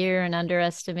do in a year and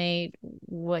underestimate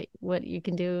what you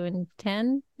can do in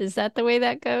 10. Is that the way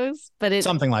that goes? But it's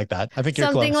something like that. I think you're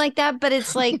something close. like that. But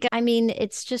it's like, I mean,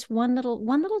 it's just one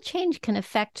little change can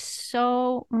affect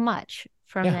so much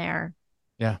from there.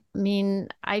 Yeah. I mean,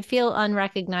 I feel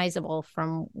unrecognizable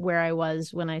from where I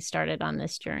was when I started on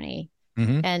this journey.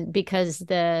 Mm-hmm. And because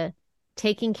the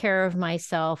taking care of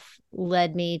myself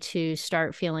led me to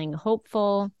start feeling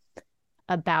hopeful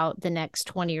about the next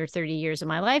 20 or 30 years of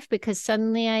my life, because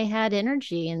suddenly I had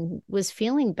energy and was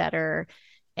feeling better,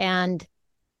 and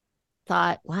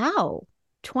thought, wow,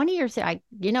 20 years,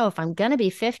 if I'm going to be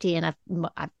 50 and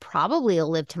I probably will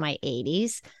live to my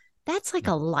 80s, that's like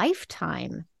a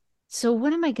lifetime. So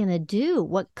what am I going to do?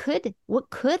 What could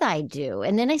I do?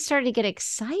 And then I started to get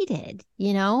excited,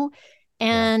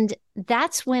 and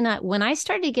that's when I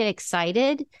started to get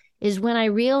excited is when I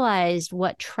realized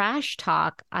what trash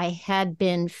talk I had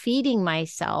been feeding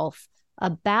myself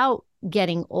about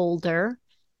getting older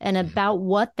and about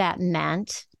what that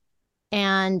meant,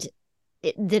 and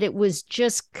that it was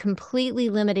just completely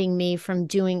limiting me from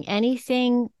doing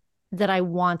anything that I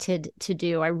wanted to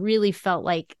do. I really felt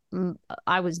like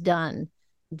I was done,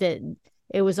 that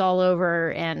it was all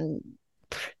over, and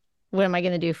what am I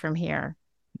going to do from here?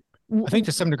 I think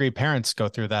to some degree, parents go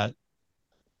through that.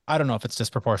 I don't know if it's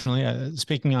disproportionately.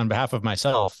 Speaking on behalf of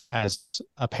myself as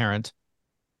a parent,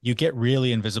 you get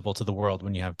really invisible to the world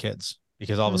when you have kids,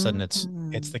 because all of a sudden it's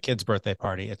the kid's birthday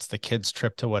party. It's the kid's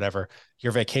trip to whatever.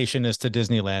 Your vacation is to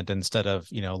Disneyland instead of,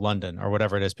 London or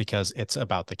whatever it is, because it's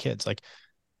about the kids. Like,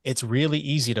 it's really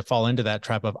easy to fall into that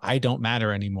trap of I don't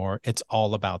matter anymore. It's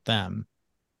all about them.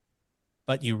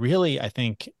 But you really, I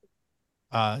think,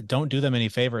 don't do them any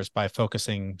favors by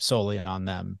focusing solely on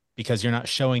them, because you're not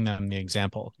showing them the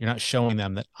example. You're not showing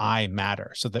them that I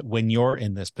matter, so that when you're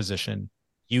in this position,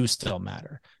 you still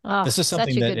matter. Oh, This is such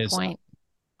something a that good is, point.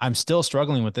 I'm still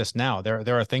struggling with this now.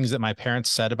 There are things that my parents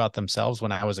said about themselves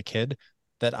when I was a kid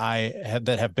that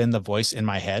have been the voice in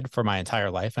my head for my entire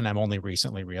life. And I'm only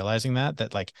recently realizing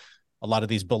that like a lot of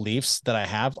these beliefs that I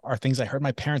have are things I heard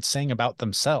my parents saying about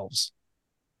themselves,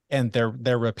 and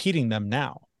they're repeating them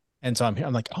now. And so I'm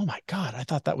like, oh my God, I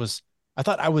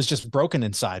thought I was just broken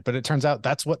inside, but it turns out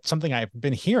that's something I've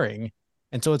been hearing.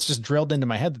 And so it's just drilled into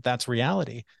my head that that's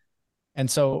reality.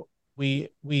 And so we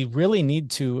really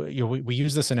need to, we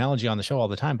use this analogy on the show all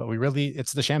the time, but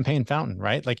it's the champagne fountain,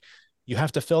 right? Like, you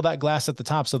have to fill that glass at the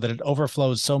top so that it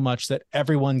overflows so much that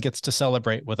everyone gets to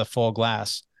celebrate with a full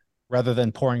glass, rather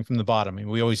than pouring from the bottom. I mean,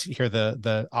 we always hear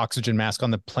the oxygen mask on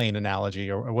the plane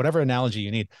analogy, or whatever analogy you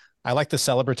need. I like the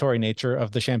celebratory nature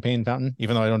of the champagne fountain,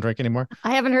 even though I don't drink anymore.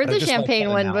 I haven't heard the champagne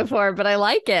one before, but I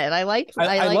like it. I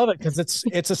love it because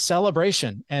it's a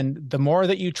celebration. And the more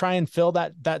that you try and fill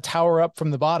that tower up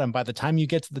from the bottom, by the time you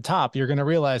get to the top, you're going to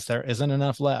realize there isn't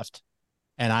enough left.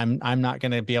 And I'm not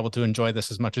going to be able to enjoy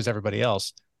this as much as everybody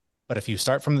else. But if you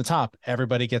start from the top,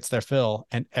 everybody gets their fill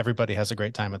and everybody has a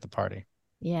great time at the party.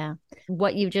 Yeah.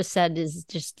 What you just said is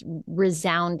just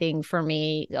resounding for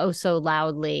me oh so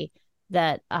loudly,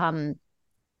 that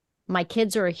my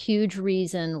kids are a huge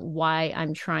reason why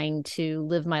I'm trying to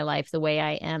live my life the way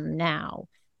I am now,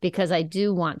 because I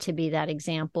do want to be that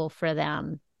example for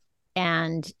them.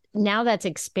 And now that's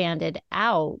expanded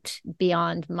out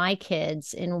beyond my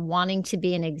kids in wanting to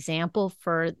be an example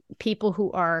for people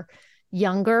who are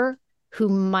younger,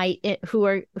 who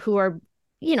are,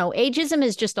 ageism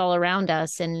is just all around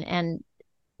us, and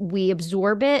we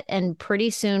absorb it, and pretty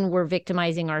soon we're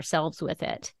victimizing ourselves with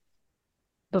it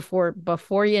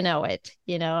before you know it.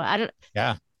 I don't.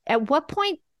 Yeah. At what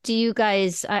point do you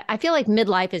guys? I feel like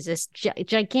midlife is this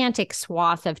gigantic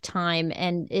swath of time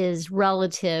and is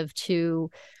relative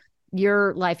to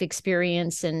your life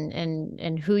experience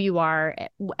and who you are.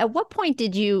 At what point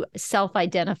did you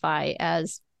self-identify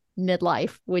as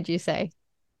midlife, would you say?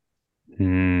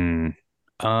 I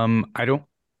don't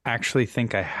actually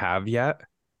think I have yet,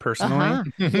 personally.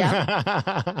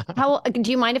 Yeah.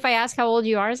 Do you mind if I ask how old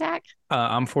you are, Zach?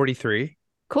 I'm 43.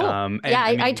 Cool.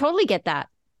 I totally get that.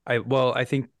 I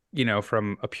think,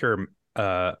 from a pure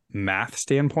math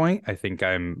standpoint, I think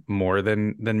I'm more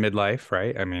than midlife,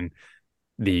 right? I mean,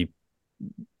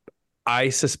 I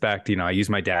suspect, I use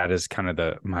my dad as kind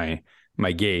of my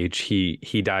gauge.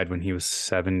 He died when he was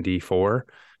 74.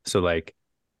 So like,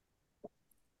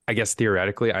 I guess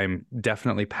theoretically, I'm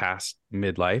definitely past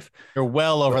midlife. You're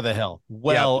well over the hill.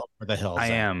 Over the hill. I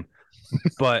am.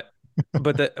 But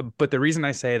the reason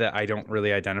I say that I don't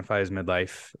really identify as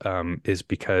midlife is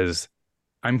because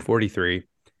I'm 43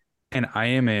 and I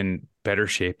am in better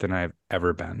shape than I've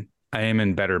ever been. I am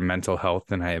in better mental health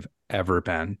than I have ever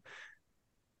been.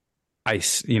 My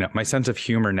sense of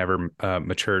humor never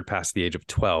matured past the age of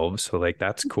 12. So like,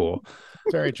 that's cool.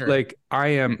 Very true. Like I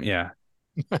am. Yeah.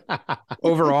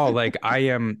 Overall, like I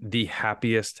am the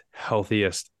happiest,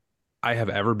 healthiest I have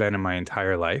ever been in my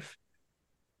entire life.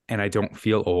 And I don't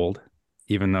feel old,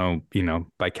 even though,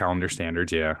 by calendar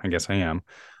standards, yeah, I guess I am.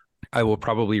 I will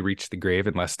probably reach the grave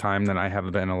in less time than I have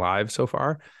been alive so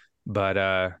far. But,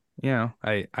 I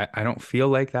don't feel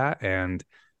like that. And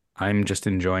I'm just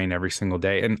enjoying every single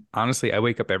day. And honestly, I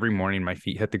wake up every morning, my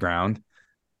feet hit the ground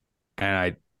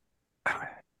and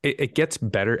it gets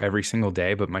better every single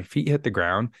day, but my feet hit the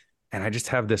ground and I just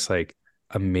have this like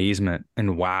amazement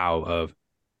and wow of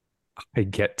I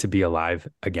get to be alive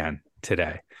again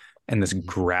today. And this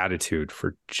gratitude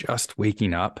for just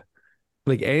waking up.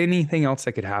 Like anything else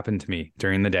that could happen to me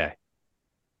during the day,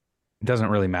 it doesn't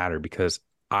really matter because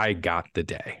I got the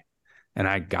day and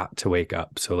I got to wake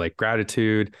up. So like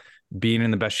gratitude, being in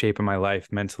the best shape of my life,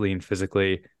 mentally and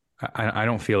physically. I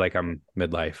don't feel like I'm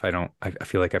midlife. I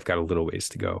feel like I've got a little ways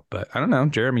to go, but I don't know.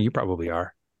 Jeremy, you probably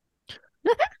are.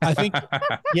 I think,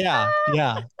 yeah.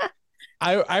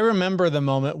 I remember the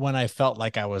moment when I felt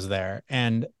like I was there,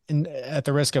 and at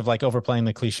the risk of like overplaying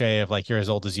the cliche of like, you're as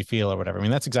old as you feel or whatever. I mean,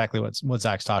 that's exactly what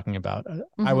Zach's talking about.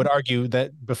 Mm-hmm. I would argue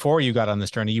that before you got on this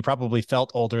journey, you probably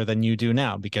felt older than you do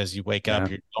now because you wake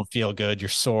up, you don't feel good, you're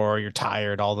sore, you're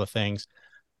tired, all the things.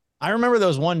 I remember there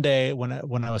was one day when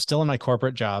I was still in my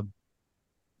corporate job,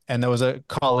 and there was a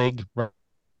colleague,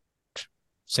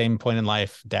 same point in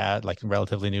life, dad, like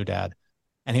relatively new dad,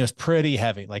 and he was pretty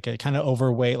heavy, like a kind of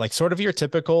overweight, like sort of your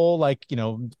typical, like,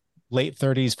 late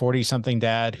 30s, 40 something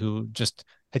dad who just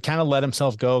had kind of let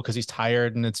himself go because he's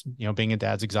tired and it's, being a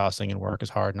dad's exhausting and work is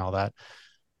hard and all that.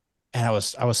 And I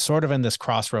was sort of in this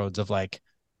crossroads of like,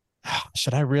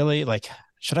 should I really like,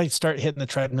 should I start hitting the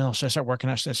treadmill? Should I start working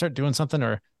out? Should I start doing something,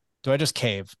 or do I just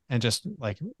cave and just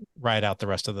like ride out the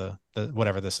rest of the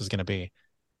whatever this is going to be?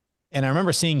 And I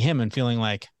remember seeing him and feeling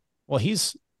like, well,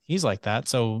 he's like that.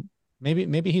 So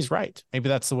maybe he's right. Maybe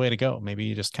that's the way to go. Maybe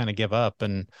you just kind of give up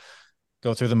and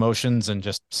go through the motions and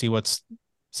just see what's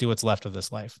left of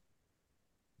this life.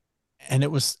 And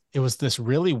it was this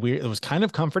really weird, it was kind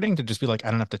of comforting to just be like, I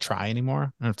don't have to try anymore.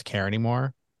 I don't have to care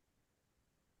anymore.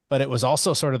 But it was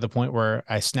also sort of the point where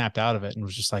I snapped out of it and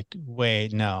was just like,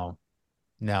 wait, no,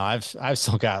 I've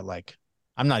still got like,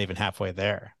 I'm not even halfway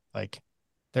there. Like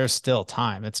there's still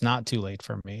time. It's not too late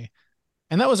for me.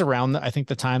 And that was around I think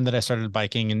the time that I started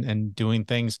biking and doing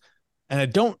things. And I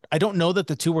don't know that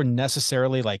the two were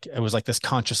necessarily like, it was like this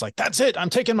conscious, like, that's it, I'm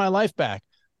taking my life back.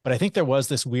 But I think there was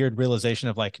this weird realization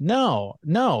of like, no,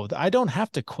 I don't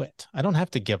have to quit. I don't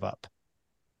have to give up.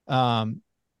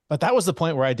 But that was the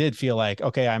point where I did feel like,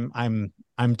 okay,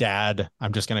 I'm dad.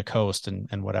 I'm just gonna coast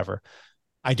and whatever.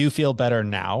 I do feel better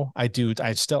now. I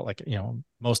still like,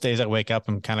 most days I wake up,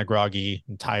 I'm kind of groggy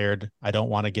and tired. I don't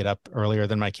want to get up earlier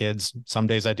than my kids. Some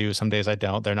days I do, some days I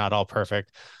don't. They're not all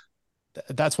perfect.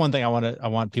 That's one thing I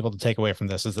want people to take away from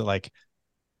this is that like,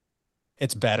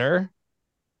 it's better,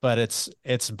 but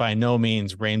it's by no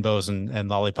means rainbows and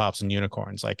lollipops and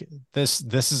unicorns. Like this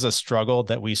is a struggle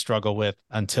that we struggle with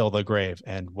until the grave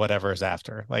and whatever is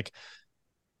after. Like,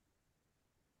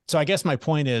 so I guess my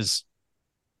point is,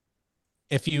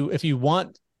 if you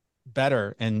want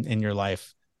better in your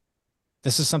life,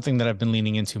 this is something that I've been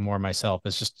leaning into more myself,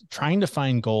 is just trying to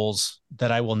find goals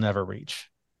that I will never reach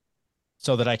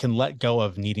so that I can let go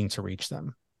of needing to reach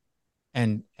them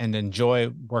and enjoy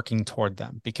working toward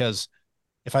them. Because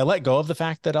if I let go of the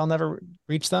fact that I'll never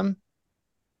reach them,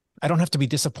 I don't have to be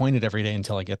disappointed every day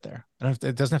until I get there.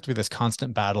 It doesn't have to be this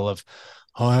constant battle of,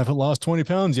 oh, I haven't lost 20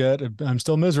 pounds yet. I'm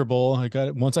still miserable. I got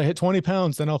it. Once I hit 20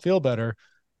 pounds, then I'll feel better.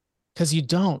 Because you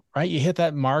don't, right? You hit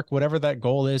that mark, whatever that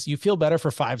goal is, you feel better for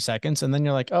 5 seconds. And then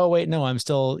you're like, oh, wait, no, I'm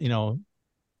still, in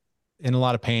a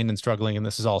lot of pain and struggling. And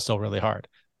this is all still really hard.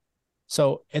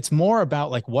 So it's more about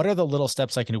like, what are the little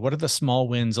steps I can do? What are the small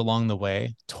wins along the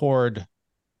way toward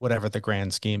whatever the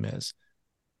grand scheme is?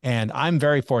 And I'm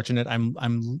very fortunate.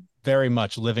 I'm very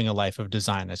much living a life of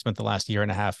design. I spent the last year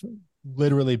and a half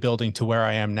literally building to where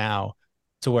I am now,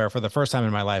 to where for the first time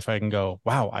in my life, I can go,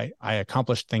 wow, I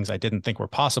accomplished things I didn't think were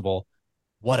possible.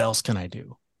 What else can I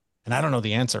do? And I don't know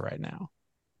the answer right now.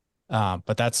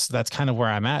 But that's kind of where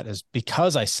I'm at, is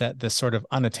because I set this sort of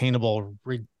unattainable,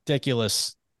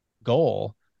 ridiculous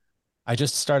goal. I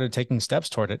just started taking steps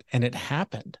toward it, and it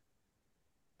happened.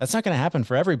 That's not going to happen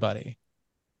for everybody,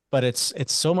 but it's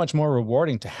so much more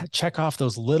rewarding to check off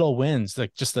those little wins,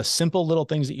 like just the simple little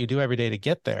things that you do every day to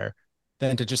get there,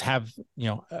 than to just have,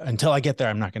 until I get there,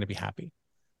 I'm not going to be happy.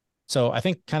 So I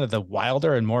think kind of the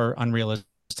wilder and more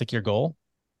unrealistic your goal,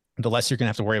 the less you're going to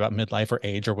have to worry about midlife or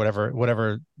age or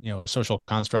whatever, social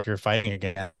construct you're fighting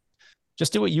against.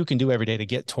 Just do what you can do every day to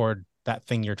get toward that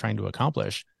thing you're trying to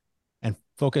accomplish, and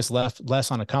focus less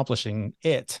on accomplishing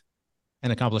it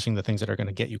and accomplishing the things that are going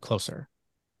to get you closer.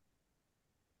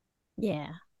 Yeah,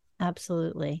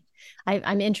 absolutely.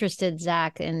 I'm interested,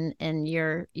 Zach, in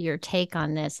your take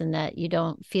on this, and that you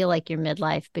don't feel like you're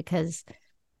midlife because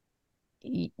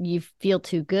you feel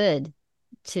too good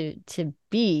to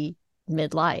be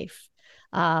midlife.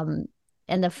 And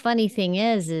the funny thing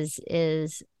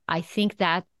is I think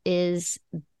that is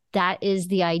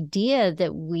the idea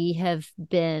that we have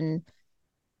been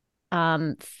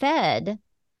fed,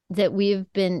 that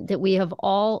we have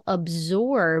all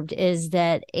absorbed, is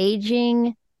that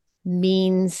aging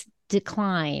means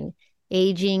decline.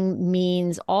 Aging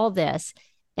means all this.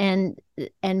 And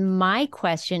my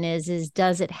question is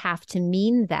does it have to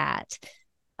mean that?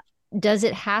 Does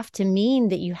it have to mean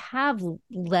that you have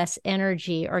less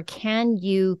energy, or can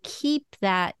you keep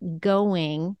that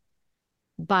going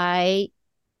by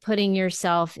putting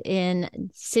yourself in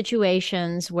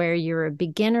situations where you're a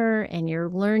beginner and you're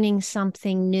learning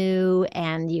something new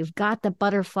and you've got the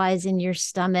butterflies in your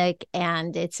stomach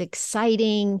and it's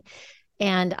exciting?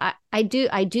 And I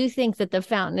do think that the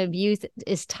fountain of youth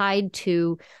is tied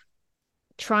to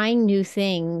trying new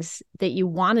things that you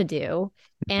want to do,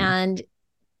 mm-hmm. and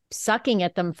sucking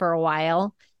at them for a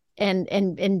while,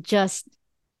 and just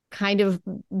kind of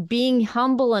being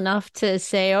humble enough to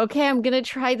say, okay, I'm going to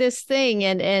try this thing,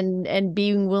 and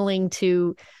being willing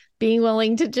to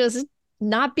just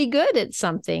not be good at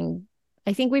something.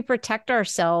 I think we protect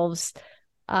ourselves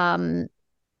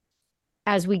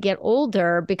as we get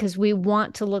older because we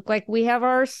want to look like we have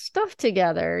our stuff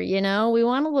together. We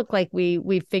want to look like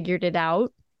we figured it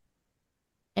out.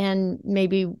 And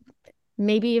maybe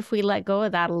if we let go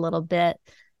of that a little bit,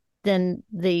 then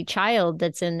the child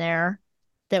that's in there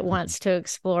that wants to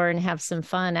explore and have some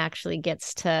fun actually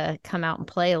gets to come out and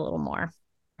play a little more.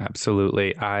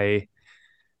 Absolutely.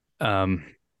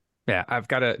 Yeah, I've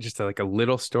got a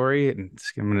little story, and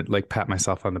I'm gonna like pat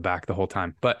myself on the back the whole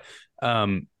time. But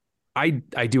I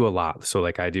do a lot. So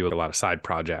like I do a lot of side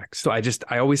projects. So I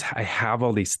have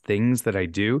all these things that I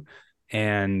do.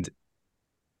 And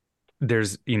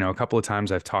there's, a couple of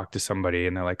times I've talked to somebody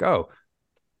and they're like, "Oh,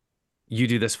 you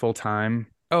do this full time.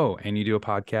 Oh, and you do a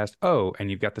podcast. Oh, and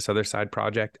you've got this other side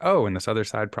project. Oh, and this other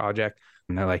side project."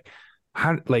 And they're like,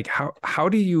 how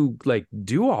do you like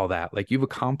do all that? Like you've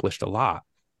accomplished a lot.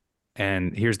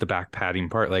 And here's the back patting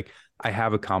part. Like I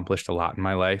have accomplished a lot in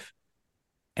my life,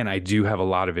 and I do have a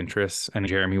lot of interests. And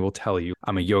Jeremy will tell you,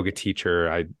 I'm a yoga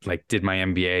teacher. I like did my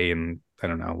MBA in, I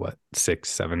don't know what,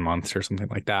 6-7 months or something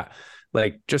like that.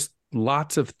 Like just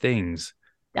lots of things.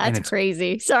 That's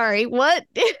crazy. Sorry. What?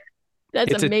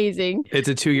 That's amazing. It's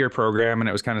a 2-year program, and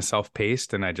it was kind of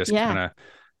self-paced, and I just kind of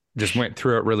just went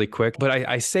through it really quick. But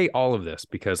I say all of this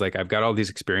because like I've got all these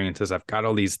experiences. I've got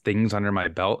all these things under my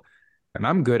belt, and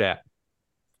I'm good at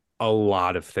a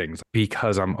lot of things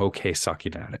because I'm okay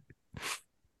sucking at it.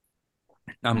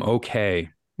 I'm okay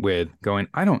with going,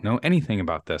 I don't know anything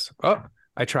about this. Oh,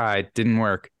 I tried, didn't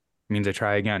work. Means I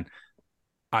try again.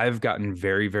 I've gotten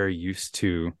very, very used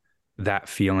to that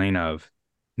feeling of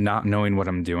not knowing what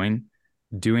I'm doing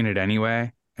it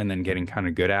anyway, and then getting kind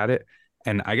of good at it.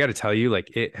 And I got to tell you,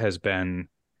 like, it has been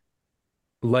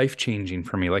life-changing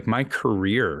for me. Like my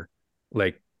career,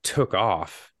 like took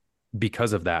off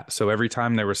because of that. So every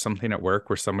time there was something at work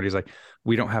where somebody's like,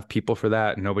 we don't have people for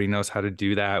that. Nobody knows how to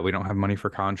do that. We don't have money for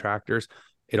contractors.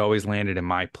 It always landed in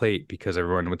my plate because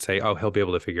everyone would say, oh, he'll be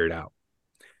able to figure it out.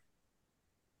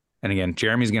 And again,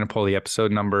 Jeremy's going to pull the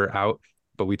episode number out,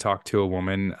 but we talked to a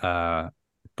woman,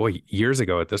 years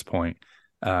ago at this point.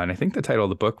 And I think the title of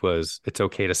the book was It's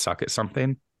Okay to Suck at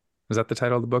Something. Was that the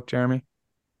title of the book, Jeremy?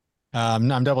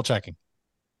 I'm double checking.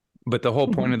 But the whole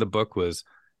point of the book was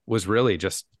really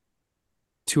just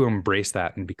to embrace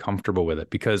that and be comfortable with it.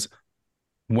 Because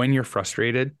when you're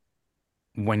frustrated,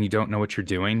 when you don't know what you're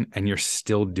doing and you're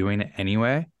still doing it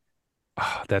anyway,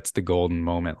 that's the golden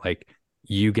moment. Like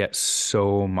you get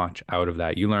so much out of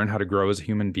that. You learn how to grow as a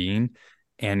human being,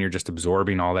 and you're just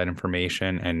absorbing all that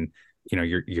information, and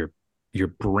your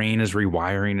brain is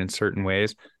rewiring in certain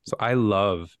ways. So I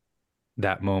love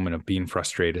that moment of being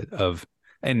frustrated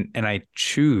and I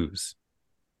choose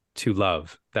to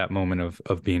love that moment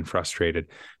of being frustrated.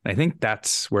 And I think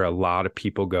that's where a lot of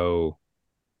people go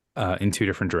in two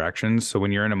different directions. So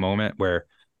when you're in a moment where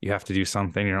you have to do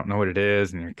something, you don't know what it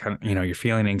is, and you're kind of, you're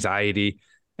feeling anxiety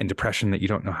and depression that you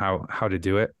don't know how to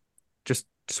do it, just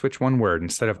switch one word.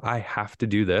 Instead of I have to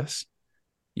do this,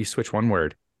 you switch one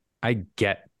word. I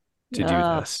get to do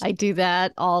this. I do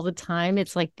that all the time.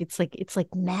 It's like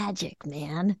magic,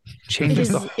 man. Changes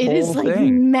the whole thing. It is like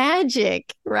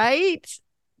magic, right?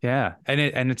 Yeah.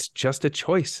 And it's just a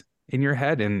choice in your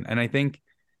head. And I think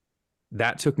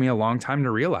that took me a long time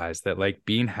to realize that, like,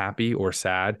 being happy or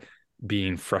sad,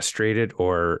 being frustrated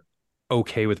or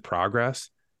okay with progress,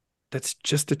 that's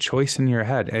just a choice in your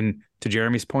head. And to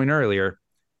Jeremy's point earlier,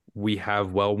 we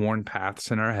have well-worn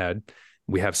paths in our head.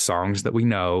 We have songs that we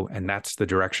know, and that's the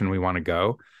direction we want to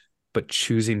go. But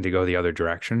choosing to go the other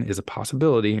direction is a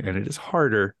possibility, and it is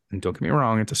harder. And don't get me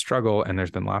wrong, it's a struggle, and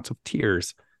there's been lots of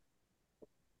tears.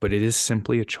 But it is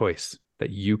simply a choice that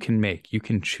you can make. You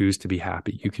can choose to be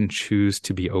happy. You can choose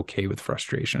to be okay with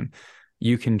frustration.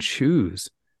 You can choose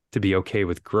to be okay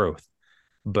with growth.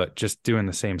 But just doing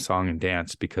the same song and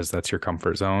dance because that's your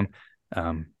comfort zone,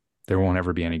 there won't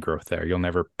ever be any growth there. You'll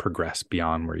never progress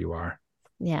beyond where you are.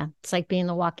 Yeah, it's like being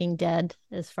The Walking Dead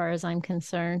as far as I'm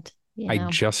concerned. I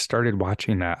just started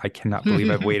watching that. I cannot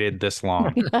believe I've waited this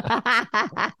long.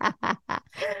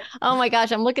 Oh my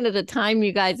gosh, I'm looking at the time,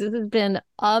 you guys. This has been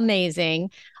amazing.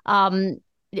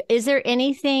 Is there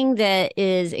anything that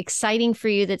is exciting for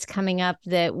you that's coming up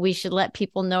that we should let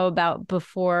people know about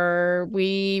before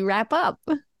we wrap up?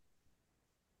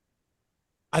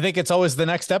 I think it's always the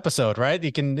next episode, right? You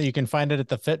can find it at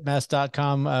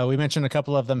thefitmess.com. We mentioned a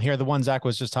couple of them here. The one Zach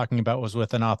was just talking about was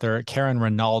with an author, Karen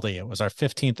Rinaldi. It was our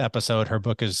 15th episode. Her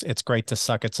book is It's Great to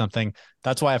Suck at Something.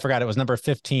 That's why I forgot it was number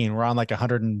 15. We're on like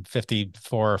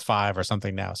 154 or 5 or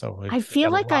something now. So I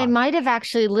feel like I might have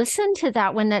actually listened to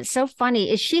that one. That's so funny.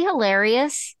 Is she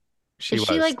hilarious? Is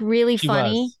she like really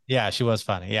funny? Yeah, she was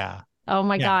funny. Yeah. Oh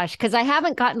my gosh. Because I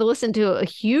haven't gotten to listen to a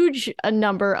huge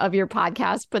number of your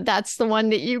podcasts, but that's the one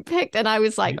that you picked. And I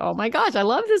was like, oh my gosh, I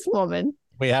love this woman.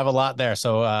 We have a lot there.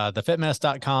 So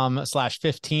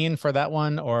thefitmess.com/15 for that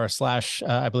one, or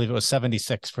I believe it was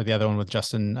 76 for the other one with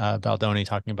Justin Baldoni,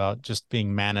 talking about just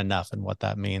being man enough and what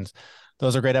that means.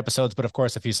 Those are great episodes. But of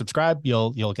course, if you subscribe,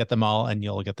 you'll get them all, and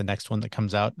you'll get the next one that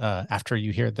comes out after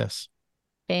you hear this.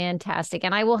 Fantastic.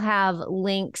 And I will have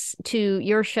links to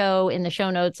your show in the show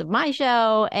notes of my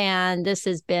show. And this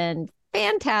has been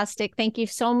fantastic. Thank you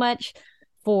so much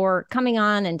for coming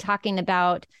on and talking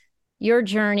about your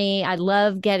journey. I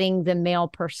love getting the male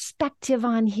perspective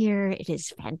on here. It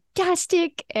is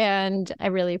fantastic. And I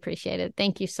really appreciate it.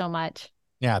 Thank you so much.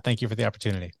 Yeah, thank you for the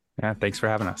opportunity. Yeah, thanks for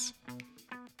having us.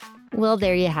 Well,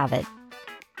 there you have it.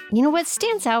 You know, what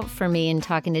stands out for me in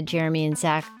talking to Jeremy and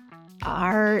Zach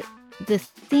are the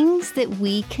things that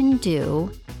we can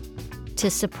do to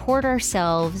support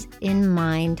ourselves in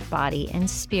mind, body, and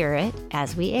spirit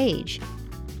as we age.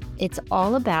 It's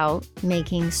all about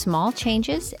making small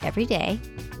changes every day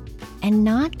and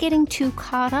not getting too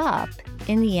caught up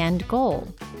in the end goal.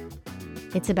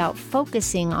 It's about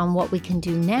focusing on what we can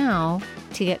do now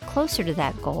to get closer to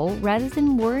that goal rather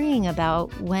than worrying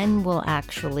about when we'll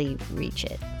actually reach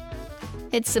it.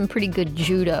 It's some pretty good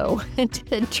judo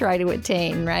to try to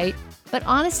attain, right? But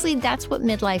honestly, that's what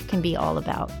midlife can be all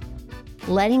about.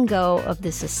 Letting go of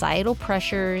the societal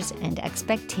pressures and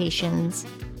expectations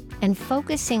and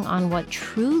focusing on what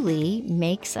truly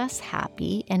makes us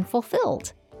happy and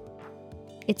fulfilled.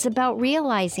 It's about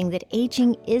realizing that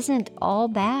aging isn't all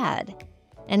bad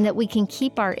and that we can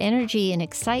keep our energy and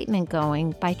excitement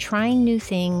going by trying new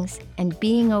things and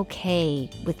being okay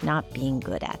with not being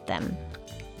good at them.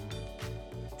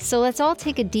 So let's all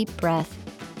take a deep breath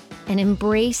and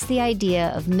embrace the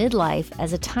idea of midlife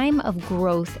as a time of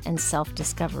growth and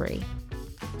self-discovery.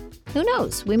 Who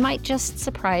knows, we might just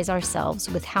surprise ourselves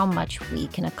with how much we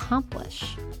can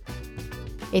accomplish.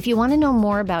 If you want to know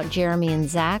more about Jeremy and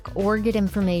Zach or get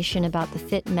information about the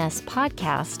Fit Mess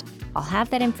podcast, I'll have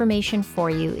that information for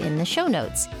you in the show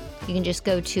notes. You can just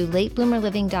go to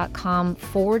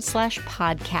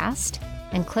latebloomerliving.com/podcast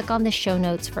and click on the show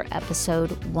notes for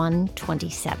episode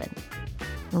 127.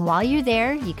 And while you're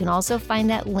there, you can also find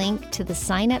that link to the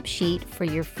sign-up sheet for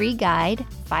your free guide,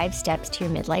 5 Steps to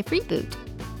Your Midlife Reboot.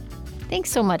 Thanks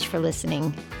so much for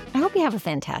listening. I hope you have a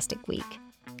fantastic week.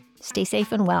 Stay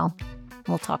safe and well.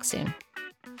 We'll talk soon.